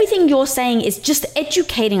everything you're saying is just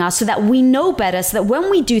educating us so that we know better, so that when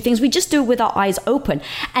we do things, we just do it with our eyes open.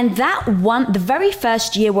 And the very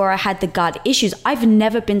first year where I had the gut issues, I've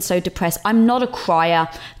never been so depressed. I'm not a crier,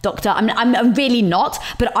 doctor. I'm really not,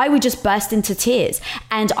 but I would just burst into tears.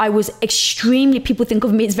 And I was people think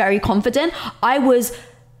of me as very confident.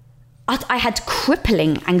 I had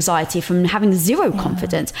crippling anxiety from having zero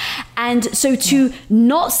confidence. And so to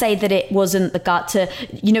not say that it wasn't the gut, to,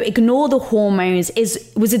 ignore the hormones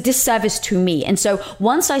was a disservice to me. And so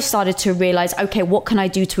once I started to realize, okay, what can I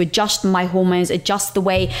do to adjust my hormones, adjust the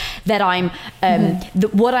way that I'm,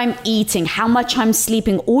 what I'm eating, how much I'm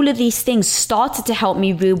sleeping, all of these things started to help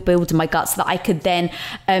me rebuild my gut so that I could then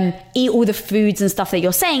eat all the foods and stuff that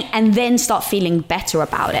you're saying and then start feeling better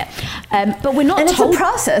about it. But we're not told. And it's a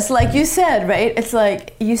process, like you said, right? It's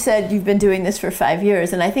like you said, you've been doing this for 5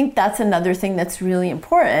 years. And I think that's another thing that's really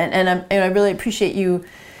important. And I really appreciate you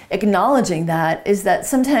acknowledging that, is that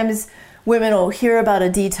sometimes women will hear about a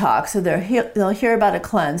detox, or they'll hear about a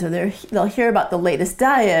cleanse, or they'll hear about the latest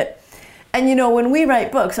diet. And, when we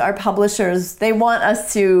write books, our publishers, they want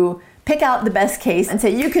us to pick out the best case and say,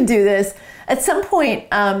 you can do this. At some point,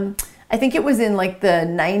 I think it was in like the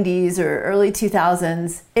 90s or early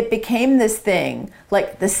 2000s, it became this thing,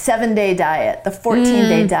 like the 7-day diet, the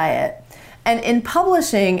 14-day diet. And in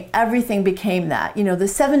publishing, everything became that, the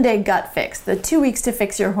 7-day gut fix, the 2 weeks to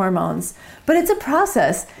fix your hormones. But it's a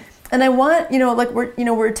process. And I want,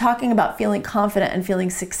 we're talking about feeling confident and feeling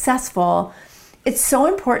successful. It's so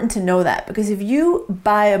important to know that, because if you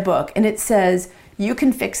buy a book and it says, you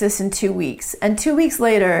can fix this in 2 weeks, and 2 weeks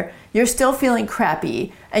later, you're still feeling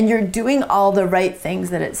crappy and you're doing all the right things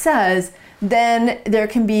that it says, then there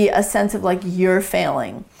can be a sense of like you're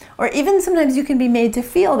failing. Or even sometimes you can be made to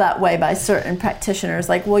feel that way by certain practitioners,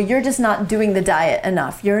 like, well, you're just not doing the diet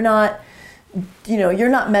enough. You're not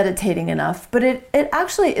meditating enough. But it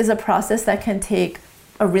actually is a process that can take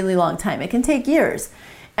a really long time. It can take years.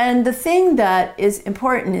 And the thing that is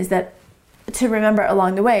important is that to remember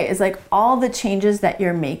along the way is like all the changes that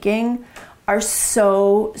you're making are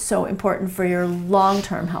so important for your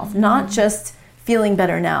long-term health, not just feeling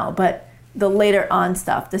better now, but the later on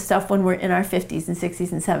stuff, the stuff when we're in our 50s and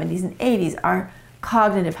 60s and 70s and 80s, our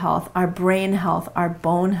cognitive health, our brain health, our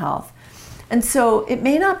bone health. And so it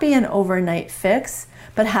may not be an overnight fix,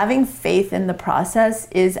 but having faith in the process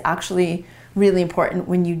is actually really important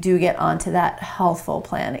when you do get onto that healthful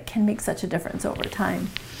plan. It can make such a difference over time.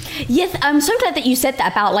 Yes, I'm so glad that you said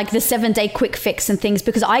that about like the 7-day quick fix and things,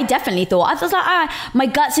 because I definitely thought, I was like, my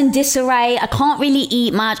gut's in disarray, I can't really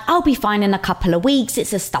eat much, I'll be fine in a couple of weeks,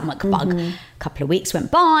 it's a stomach bug. A couple of weeks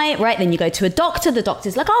went by, right? Then you go to a doctor, the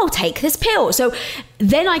doctor's like, oh, take this pill. So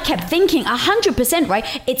then I kept thinking 100%,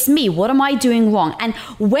 right? It's me, what am I doing wrong? And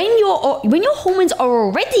when your hormones are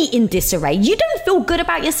already in disarray, you don't feel good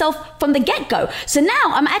about yourself from the get-go. So now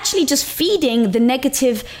I'm actually just feeding the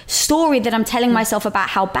negative story that I'm telling myself about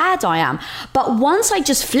how bad I am. But once I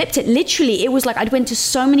just flipped it, literally, it was like I went to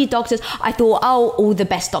so many doctors. I thought, oh, all the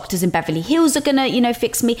best doctors in Beverly Hills are gonna,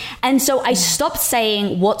 fix me. And so I stopped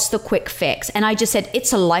saying, what's the quick fix? And I just said,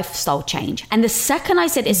 it's a lifestyle change. And the second I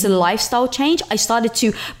said it's a lifestyle change, I started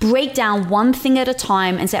to break down one thing at a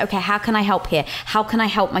time and say, okay, how can I help here? How can I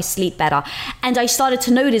help my sleep better? And I started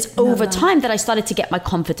to notice over time that I started to get my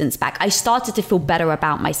confidence back. I started to feel better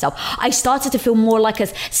about myself. I started to feel more like a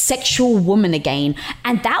sexual woman again.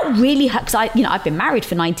 And that really hurts. I've been married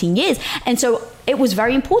for 19 years. And so it was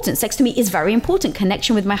very important. Sex to me is very important.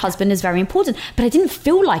 Connection with my husband is very important. But I didn't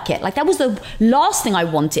feel like it. Like that was the last thing I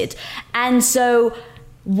wanted. And so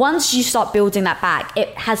once you start building that back, it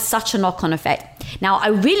has such a knock-on effect. Now, I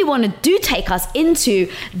really want to take us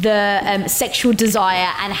into the sexual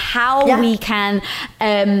desire and how we can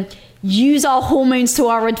use our hormones to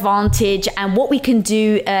our advantage and what we can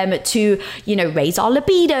do to, raise our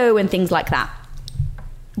libido and things like that.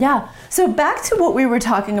 Yeah. So back to what we were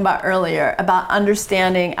talking about earlier about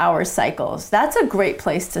understanding our cycles. That's a great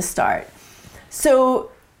place to start. So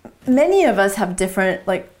many of us have different,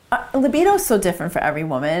 libido is so different for every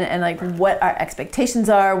woman, and what our expectations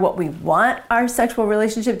are, what we want our sexual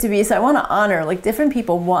relationship to be. So I want to honor, different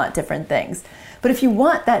people want different things. But if you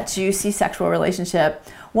want that juicy sexual relationship,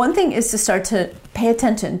 one thing is to start to pay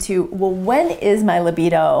attention to, well, when is my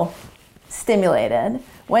libido stimulated?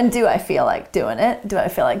 When do I feel like doing it? Do I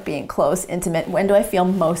feel like being close, intimate? When do I feel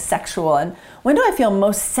most sexual? And when do I feel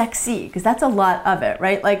most sexy? Because that's a lot of it,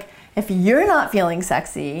 right? If you're not feeling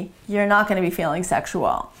sexy, you're not going to be feeling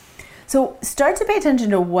sexual. So start to pay attention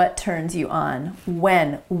to what turns you on,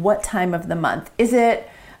 when, what time of the month. Is it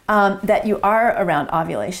that you are around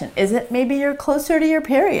ovulation? Is it maybe you're closer to your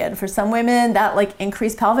period? For some women, that like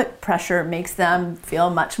increased pelvic pressure makes them feel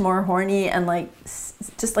much more horny and like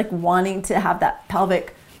just like wanting to have that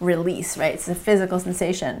pelvic release, right? It's a physical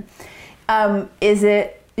sensation. Is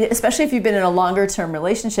it, especially if you've been in a longer term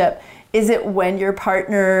relationship, is it when your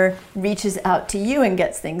partner reaches out to you and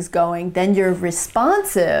gets things going, then you're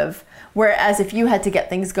responsive? Whereas if you had to get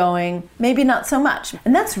things going, maybe not so much.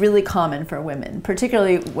 And that's really common for women,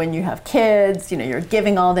 particularly when you have kids, you know, you're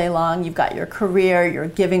giving all day long, you've got your career, you're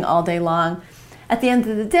giving all day long. At the end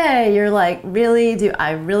of the day, you're like, really, do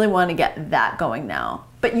I really want to get that going now?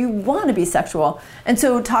 But you want to be sexual. And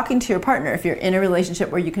so talking to your partner, if you're in a relationship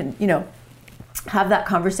where you can, you know, have that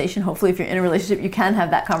conversation, hopefully if you're in a relationship, you can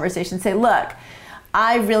have that conversation, say, look,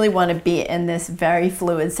 I really want to be in this very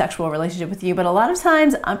fluid sexual relationship with you, but a lot of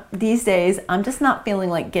times these days, I'm just not feeling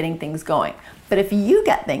like getting things going. But if you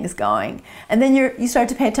get things going, and then you start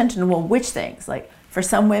to pay attention to, well, which things? Like for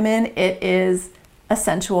some women, it is a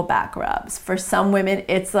sensual back rubs. For some women,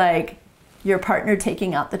 it's like your partner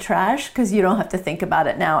taking out the trash because you don't have to think about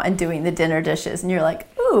it now and doing the dinner dishes. And you're like,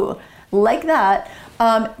 ooh, like that.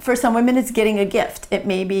 For some women, it's getting a gift. It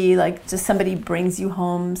may be like just somebody brings you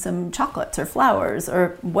home some chocolates or flowers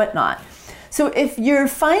or whatnot. So if you're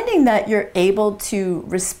finding that you're able to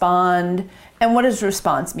respond, and what does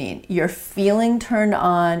response mean? You're feeling turned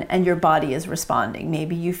on and your body is responding.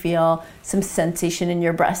 Maybe you feel some sensation in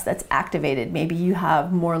your breast that's activated. Maybe you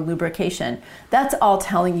have more lubrication. That's all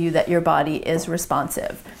telling you that your body is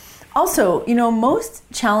responsive. Also, you know, most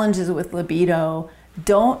challenges with libido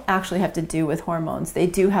don't actually have to do with hormones. They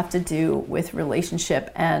do have to do with relationship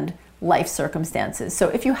and life circumstances. So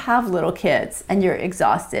if you have little kids and you're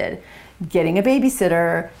exhausted, getting a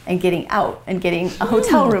babysitter and getting out and getting a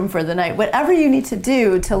hotel room for the night, whatever you need to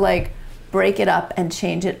do to like break it up and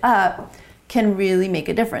change it up can really make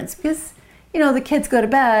a difference. Because, you know, the kids go to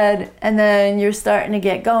bed and then you're starting to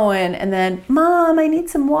get going and then, Mom, I need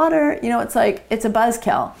some water. You know, it's like, it's a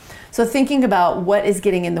buzzkill. So thinking about what is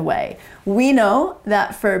getting in the way. We know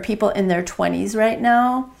that for people in their 20s right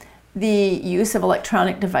now, the use of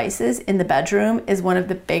electronic devices in the bedroom is one of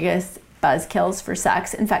the biggest buzzkills for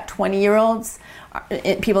sex. In fact, 20-year-olds,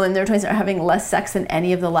 people in their 20s are having less sex than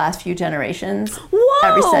any of the last few generations. Whoa,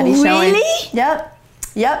 every study showing. Really?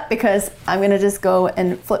 Yep, because I'm going to just go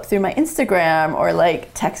and flip through my Instagram or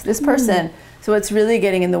like text this person. So it's really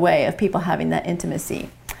getting in the way of people having that intimacy.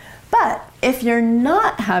 But if you're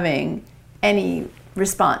not having any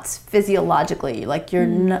response physiologically, like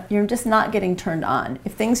you're just not getting turned on,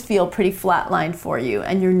 if things feel pretty flatlined for you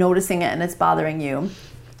and you're noticing it and it's bothering you,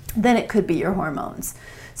 then it could be your hormones.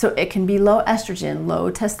 So it can be low estrogen, low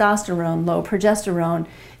testosterone, low progesterone.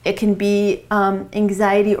 It can be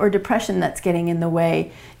anxiety or depression that's getting in the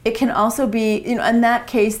way. It can also be, you know, in that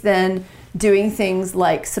case, then doing things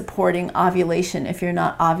like supporting ovulation if you're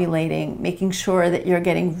not ovulating, making sure that you're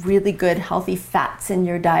getting really good healthy fats in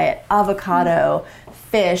your diet, avocado,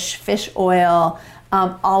 fish oil,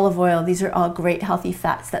 olive oil. These are all great healthy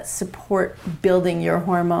fats that support building your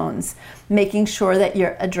hormones. Making sure that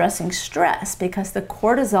you're addressing stress because the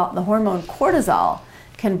hormone cortisol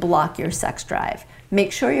can block your sex drive.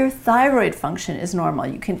 Make sure your thyroid function is normal.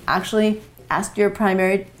 You can actually ask your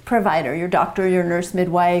primary provider, your doctor, your nurse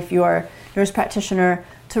midwife, your nurse practitioner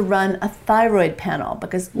to run a thyroid panel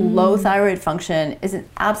because low thyroid function is an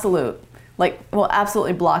absolute, will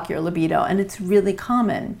absolutely block your libido, and it's really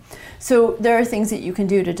common. So there are things that you can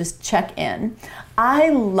do to just check in. I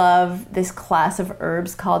love this class of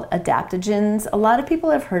herbs called adaptogens. A lot of people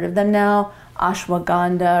have heard of them now.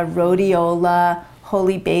 Ashwagandha, rhodiola,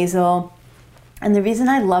 holy basil. And the reason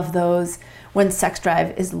I love those when sex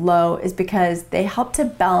drive is low is because they help to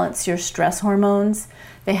balance your stress hormones.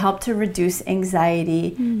 They help to reduce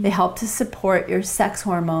anxiety. They help to support your sex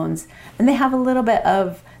hormones. And they have a little bit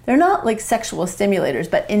of, they're not like sexual stimulators,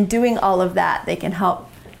 but in doing all of that, they can help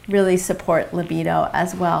really support libido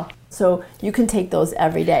as well. So you can take those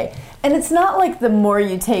every day. And it's not like the more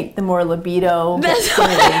you take, the more libido gets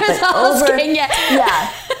stimulated.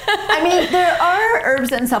 Yeah. I mean, there are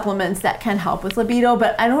herbs and supplements that can help with libido,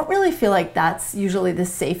 but I don't really feel like that's usually the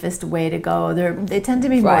safest way to go. They tend to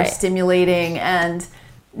be more stimulating and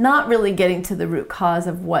not really getting to the root cause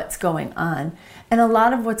of what's going on. And a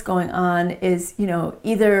lot of what's going on is, you know,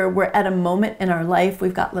 either we're at a moment in our life,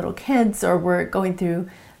 we've got little kids, or we're going through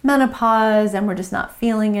menopause and we're just not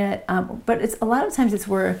feeling it. But it's a lot of times it's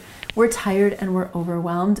we're tired and we're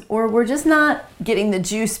overwhelmed, or we're just not getting the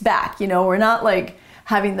juice back. You know, we're not like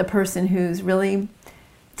having the person who's really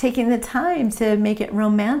taking the time to make it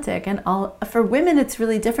romantic. And all for women, it's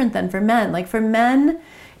really different than for men. Like for men,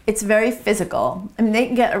 it's very physical. I mean, they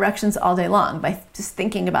can get erections all day long by just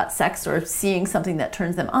thinking about sex or seeing something that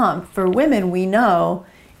turns them on. For women, we know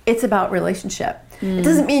it's about relationship. It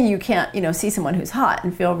doesn't mean you can't, see someone who's hot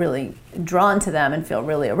and feel really drawn to them and feel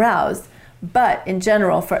really aroused. But in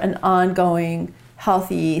general, for an ongoing,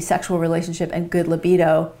 healthy sexual relationship and good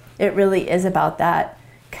libido, it really is about that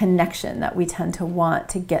connection that we tend to want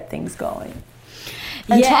to get things going.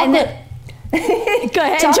 And chocolate. Go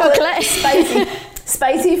ahead, chocolate.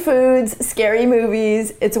 Spicy foods, scary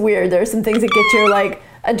movies. It's weird. There are some things that get your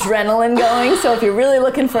adrenaline going. So if you're really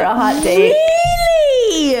looking for a hot date.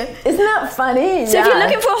 Really? Isn't that funny? So if you're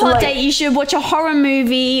looking for a hot date, you should watch a horror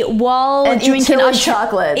movie while drinking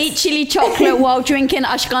eat chili chocolate while drinking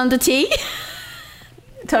ashwagandha tea.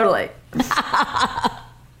 Totally.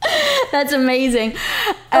 That's amazing.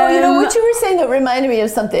 What you were saying that reminded me of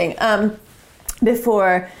something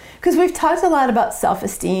before, because we've talked a lot about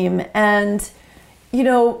self-esteem, and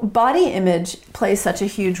body image plays such a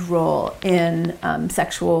huge role in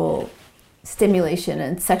sexual stimulation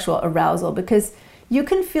and sexual arousal, because you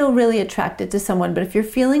can feel really attracted to someone, but if you're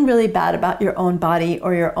feeling really bad about your own body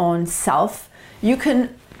or your own self, you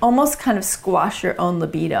can almost kind of squash your own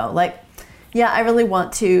libido. I really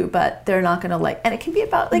want to, but they're not going to and it can be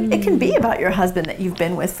about it can be about your husband that you've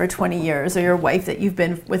been with for 20 years or your wife that you've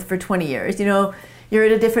been with for 20 years. You're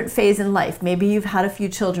at a different phase in life. Maybe you've had a few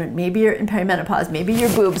children. Maybe you're in perimenopause. Maybe your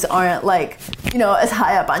boobs aren't as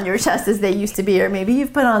high up on your chest as they used to be, or maybe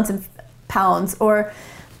you've put on some pounds, or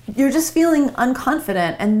you're just feeling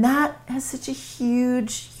unconfident, and that has such a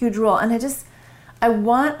huge role. And I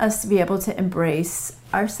want us to be able to embrace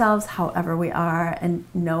ourselves however we are and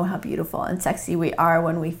know how beautiful and sexy we are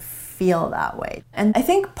when we feel that way. And I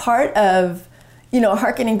think part of,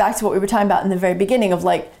 hearkening back to what we were talking about in the very beginning of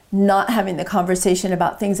not having the conversation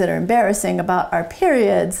about things that are embarrassing about our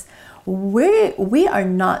periods, we are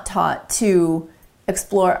not taught to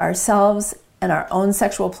explore ourselves and our own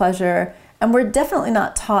sexual pleasure. And we're definitely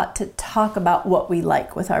not taught to talk about what we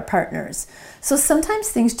like with our partners. So sometimes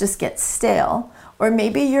things just get stale, or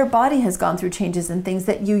maybe your body has gone through changes and things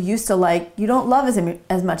that you used to like, you don't love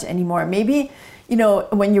as much anymore. Maybe,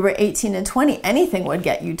 when you were 18 and 20, anything would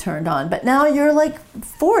get you turned on. But now you're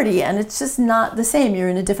 40 and it's just not the same. You're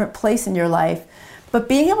in a different place in your life. But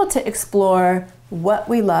being able to explore what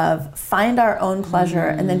we love, find our own pleasure,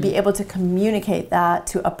 and then be able to communicate that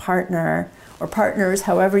to a partner or partners,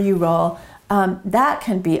 however you roll, that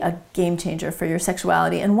can be a game changer for your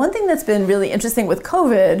sexuality. And one thing that's been really interesting with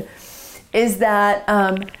COVID is that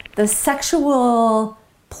the sexual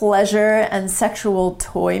pleasure and sexual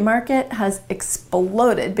toy market has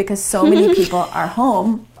exploded because so many people are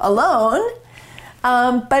home alone.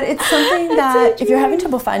 But it's something that if you're having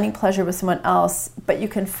trouble finding pleasure with someone else, but you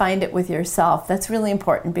can find it with yourself, that's really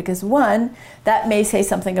important, because one, that may say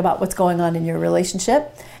something about what's going on in your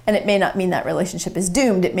relationship, and it may not mean that relationship is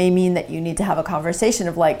doomed. It may mean that you need to have a conversation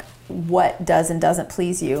of what does and doesn't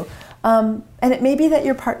please you. And it may be that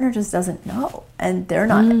your partner just doesn't know, and they're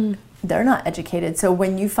not educated. So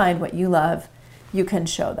when you find what you love, you can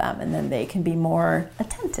show them, and then they can be more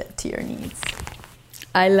attentive to your needs.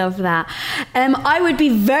 I love that. I would be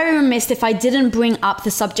very remiss if I didn't bring up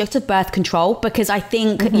the subject of birth control, because I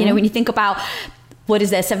think, when you think about what is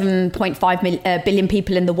there, 7.5 billion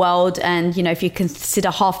people in the world, and if you consider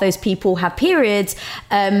half those people have periods,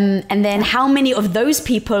 and then how many of those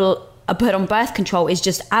people are put on birth control is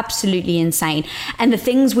just absolutely insane. And the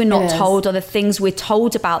things we're not told, or the things we're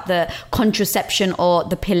told about the contraception or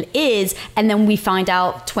the pill is, and then we find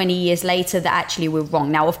out 20 years later that actually we're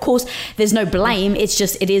wrong. Now, of course, there's no blame. It's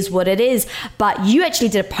just, it is what it is. But you actually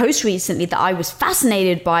did a post recently that I was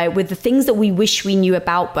fascinated by, with the things that we wish we knew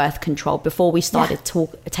about birth control before we started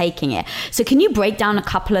taking it. So can you break down a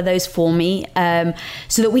couple of those for me,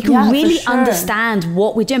 so that we can really understand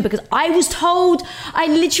what we're doing? Because I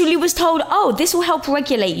literally was told, oh, this will help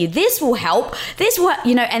regulate you, this will help,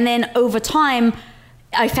 and then over time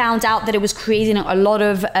I found out that it was creating a lot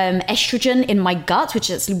of estrogen in my gut, which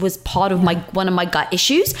was part of one of my gut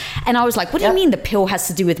issues. And I was like, what do you mean the pill has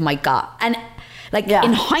to do with my gut? And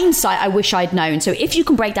in hindsight, I wish I'd known. So if you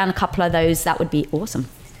can break down a couple of those, that would be awesome.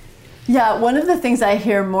 Yeah, one of the things I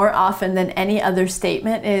hear more often than any other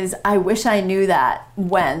statement is, I wish I knew that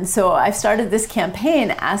when. So I've started this campaign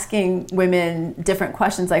asking women different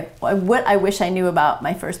questions, like what I wish I knew about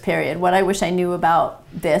my first period, what I wish I knew about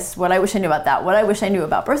this, what I wish I knew about that, what I wish I knew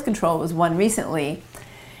about birth control was one recently.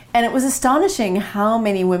 And it was astonishing how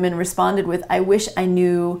many women responded with, I wish I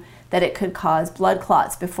knew that it could cause blood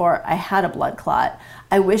clots before I had a blood clot.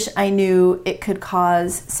 I wish I knew it could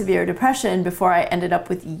cause severe depression before I ended up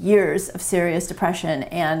with years of serious depression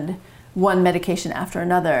and one medication after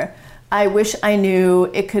another. I wish I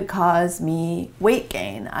knew it could cause me weight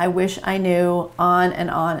gain. I wish I knew, on and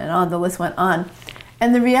on and on. The list went on.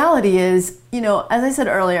 And the reality is, as I said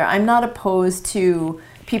earlier, I'm not opposed to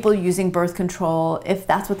people using birth control if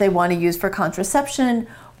that's what they want to use for contraception,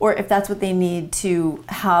 or if that's what they need to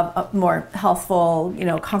have a more healthful,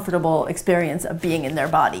 comfortable experience of being in their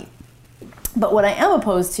body. But what I am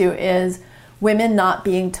opposed to is women not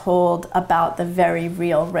being told about the very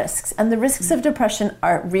real risks. And the risks of depression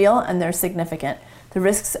are real and they're significant. The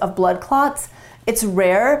risks of blood clots, it's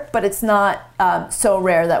rare, but it's not so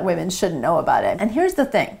rare that women shouldn't know about it. And here's the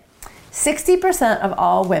thing. 60% of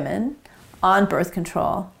all women on birth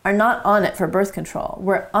control are not on it for birth control.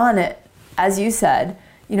 We're on it, as you said,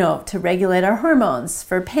 to regulate our hormones,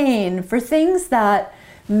 for pain, for things that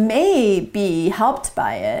may be helped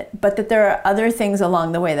by it, but that there are other things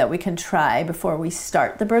along the way that we can try before we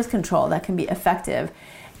start the birth control that can be effective.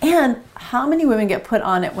 And how many women get put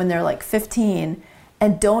on it when they're like 15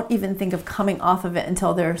 and don't even think of coming off of it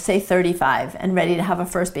until they're, say, 35 and ready to have a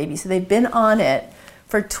first baby? So they've been on it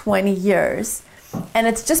for 20 years. And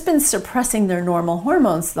it's just been suppressing their normal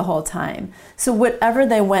hormones the whole time. So whatever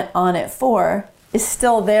they went on it for is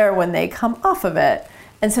still there when they come off of it.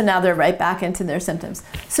 And so now they're right back into their symptoms.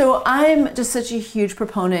 So I'm just such a huge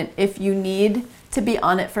proponent. If you need to be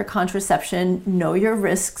on it for contraception, know your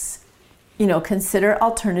risks, consider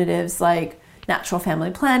alternatives like natural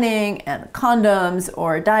family planning and condoms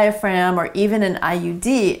or diaphragm, or even an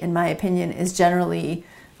IUD, in my opinion, is generally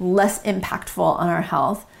less impactful on our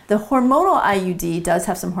health. The hormonal IUD does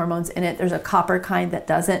have some hormones in it. There's a copper kind that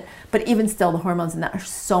doesn't, but even still the hormones in that are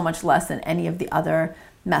so much less than any of the other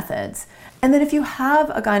methods. And then if you have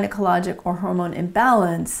a gynecologic or hormone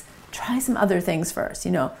imbalance, try some other things first.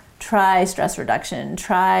 Try stress reduction,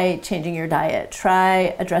 try changing your diet,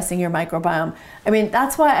 try addressing your microbiome. I mean,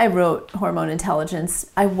 that's why I wrote Hormone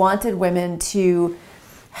Intelligence. I wanted women to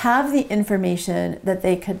have the information that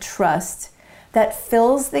they could trust that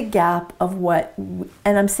fills the gap of what, and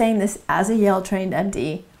I'm saying this as a Yale-trained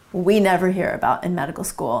MD, we never hear about in medical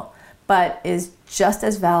school, but is just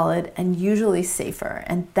as valid and usually safer.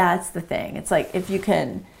 And that's the thing. It's like, if you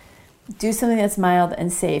can do something that's mild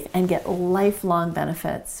and safe and get lifelong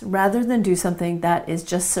benefits, rather than do something that is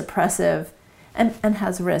just suppressive and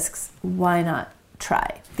has risks, why not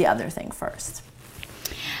try the other thing first?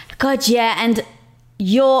 God, yeah. And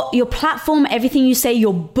your platform, everything you say,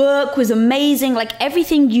 your book was amazing. Like,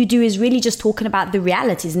 everything you do is really just talking about the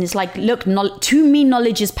realities. And it's like, look, to me,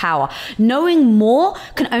 knowledge is power. Knowing more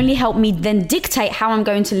can only help me then dictate how I'm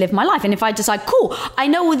going to live my life. And if I decide, cool, I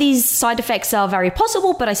know all these side effects are very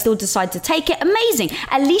possible, but I still decide to take it, amazing.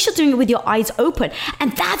 At least you're doing it with your eyes open.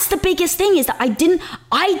 And that's the biggest thing, is that I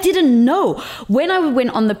didn't know. When I went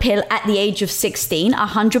on the pill at the age of 16,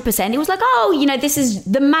 100%, it was like, oh, this is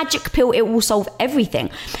the magic pill. It will solve everything.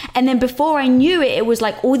 And then before I knew it, it was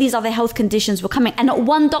like all these other health conditions were coming. And not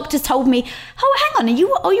one doctor told me, oh, hang on, are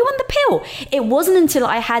you on the pill? It wasn't until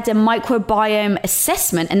I had a microbiome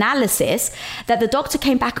assessment analysis that the doctor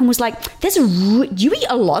came back and was like, you eat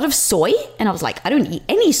a lot of soy? And I was like, I don't eat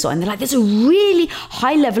any soy. And they're like, there's a really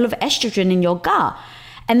high level of estrogen in your gut.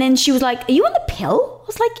 And then she was like, are you on the pill? I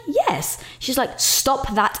was like, yes. She's like,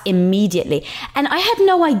 stop that immediately. And I had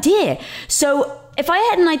no idea. So if I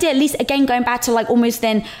had an idea, at least, again, going back to like almost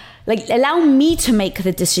then, like, allow me to make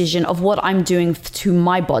the decision of what I'm doing to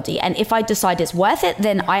my body. And if I decide it's worth it,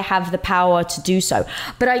 then I have the power to do so.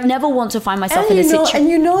 But I never want to find myself in a situation. And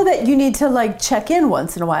you know that you need to like check in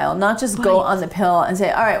once in a while, not just go on the pill and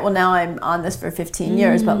say, all right, well, now I'm on this for 15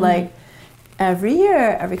 years, but like every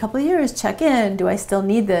year, every couple of years, check in. Do I still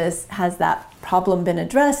need this? Has that problem been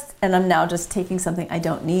addressed? And I'm now just taking something I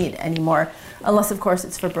don't need anymore, unless of course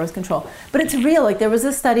it's for birth control. But it's real. Like, there was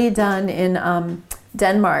a study done in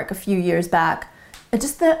Denmark a few years back.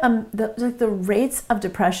 Just the rates of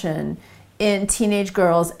depression in teenage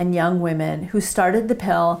girls and young women who started the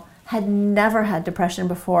pill had never had depression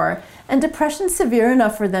before, and depression severe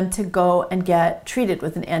enough for them to go and get treated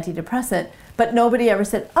with an antidepressant. But nobody ever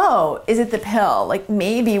said, oh, is it the pill? Like,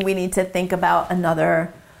 maybe we need to think about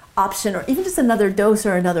another option, or even just another dose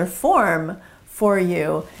or another form for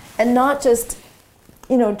you, and not just,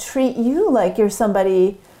 treat you like you're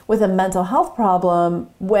somebody with a mental health problem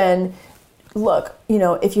when, look,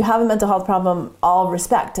 if you have a mental health problem, all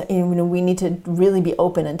respect, we need to really be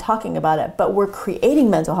open and talking about it, but we're creating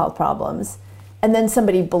mental health problems. And then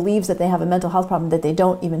somebody believes that they have a mental health problem that they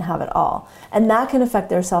don't even have at all. And that can affect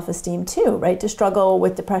their self-esteem too, right? To struggle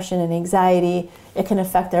with depression and anxiety, it can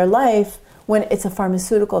affect their life when it's a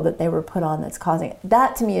pharmaceutical that they were put on that's causing it.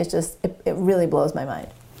 That to me is just, it really blows my mind.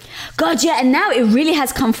 God, yeah, and now it really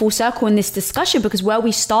has come full circle in this discussion, because where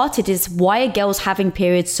we started is, why are girls having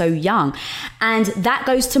periods so young? And that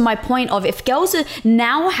goes to my point of, if girls are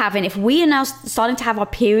now if we are now starting to have our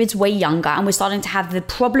periods way younger, and we're starting to have the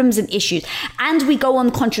problems and issues, and we go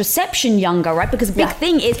on contraception younger, right? Because a big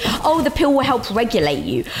thing is, the pill will help regulate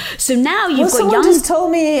you. So now you've got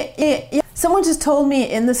someone just told me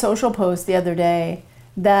in the social post the other day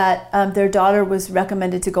that their daughter was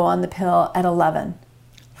recommended to go on the pill at 11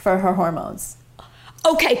 for her hormones.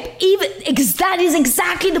 Okay, that is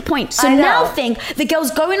exactly the point. So now think the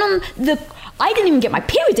girl's going on I didn't even get my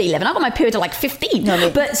period at 11. I got my period at like 15.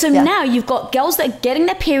 Now you've got girls that are getting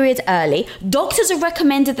their period early. Doctors have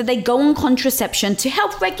recommended that they go on contraception to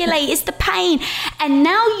help regulate. It's the pain. And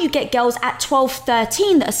now you get girls at 12,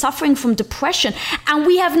 13 that are suffering from depression, and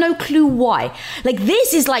we have no clue why. Like,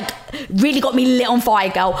 this is like really got me lit on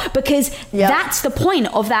fire, girl, because that's the point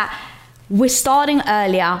of that. We're starting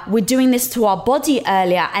earlier, we're doing this to our body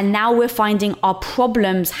earlier, and now we're finding our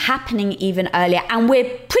problems happening even earlier, and we're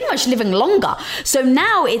pretty much living longer. So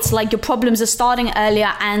now it's like your problems are starting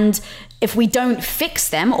earlier, and if we don't fix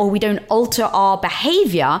them or we don't alter our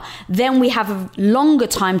behavior, then we have a longer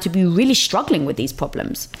time to be really struggling with these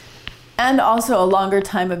problems. And also a longer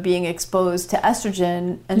time of being exposed to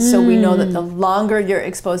estrogen. And so we know that the longer you're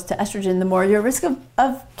exposed to estrogen, the more your risk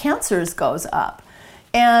of cancers goes up.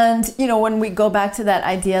 And, when we go back to that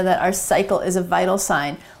idea that our cycle is a vital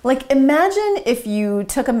sign, like, imagine if you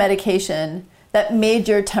took a medication that made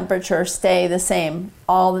your temperature stay the same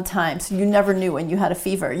all the time. So you never knew when you had a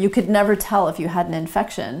fever. You could never tell if you had an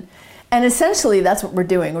infection. And essentially that's what we're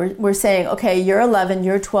doing. We're saying, okay, you're 11,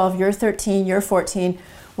 you're 12, you're 13, you're 14.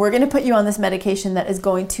 We're going to put you on this medication that is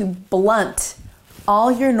going to blunt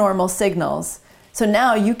all your normal signals. So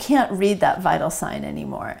now you can't read that vital sign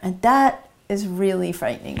anymore. And that is really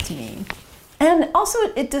frightening to me. And also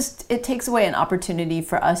it takes away an opportunity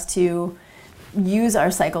for us to use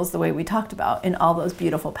our cycles the way we talked about, in all those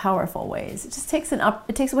beautiful, powerful ways. It just takes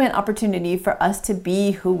away an opportunity for us to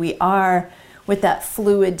be who we are with that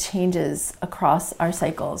fluid changes across our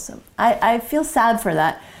cycles. I feel sad for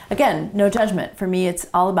that. Again, no judgment. For me, it's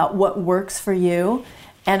all about what works for you,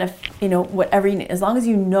 and if whatever you need, as long as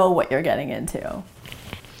you know what you're getting into.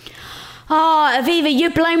 Oh, Aviva,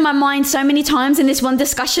 you've blown my mind so many times in this one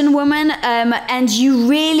discussion, woman. And you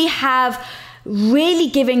really have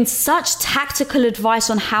giving such tactical advice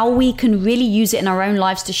on how we can really use it in our own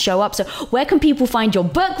lives to show up. So where can people find your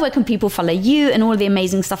book? Where can people follow you and all the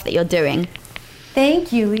amazing stuff that you're doing?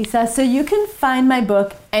 Thank you, Lisa. So you can find my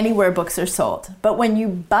book anywhere books are sold. But when you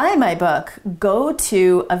buy my book, go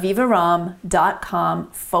to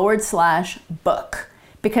avivaromm.com/book,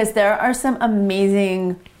 because there are some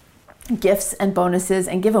amazing gifts and bonuses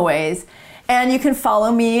and giveaways. And you can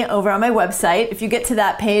follow me over on my website. If you get to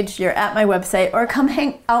that page, you're at my website, or come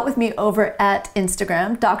hang out with me over at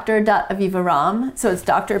Instagram, dr.avivaromm. So it's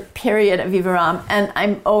dr.avivaromm. And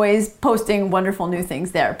I'm always posting wonderful new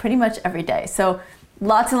things there pretty much every day. So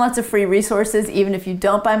lots and lots of free resources, even if you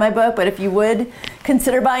don't buy my book. But if you would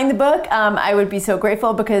consider buying the book, I would be so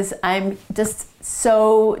grateful, because I'm just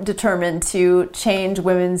so determined to change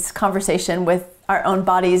women's conversation with our own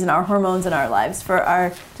bodies and our hormones in our lives for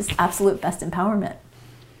our just absolute best empowerment.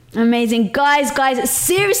 Amazing. Guys,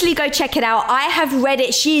 seriously go check it out. I have read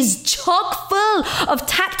it. She's chock full of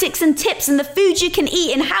tactics and tips, and the foods you can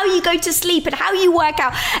eat, and how you go to sleep, and how you work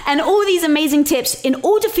out, and all these amazing tips in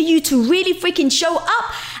order for you to really freaking show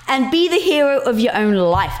up and be the hero of your own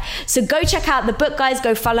life. So go check out the book, guys.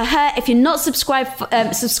 Go follow her. If you're not subscribed,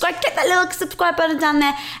 subscribe. Click that little subscribe button down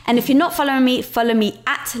there. And if you're not following me, follow me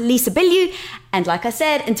at Lisa Bilyeu. And like I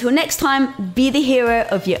said, until next time, be the hero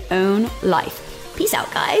of your own life. Peace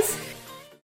out, guys.